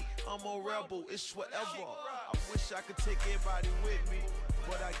daddy, I'm a rebel, it's whatever. I wish I could take everybody with me,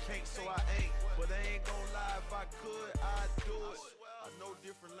 but I can't, so I ain't. But I ain't gon' lie, if I could, I'd do it. I know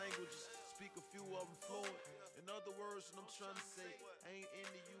different languages, speak a few of them fluent. In other words, what I'm trying to say, I ain't in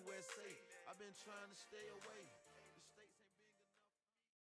the USA. I've been trying to stay away.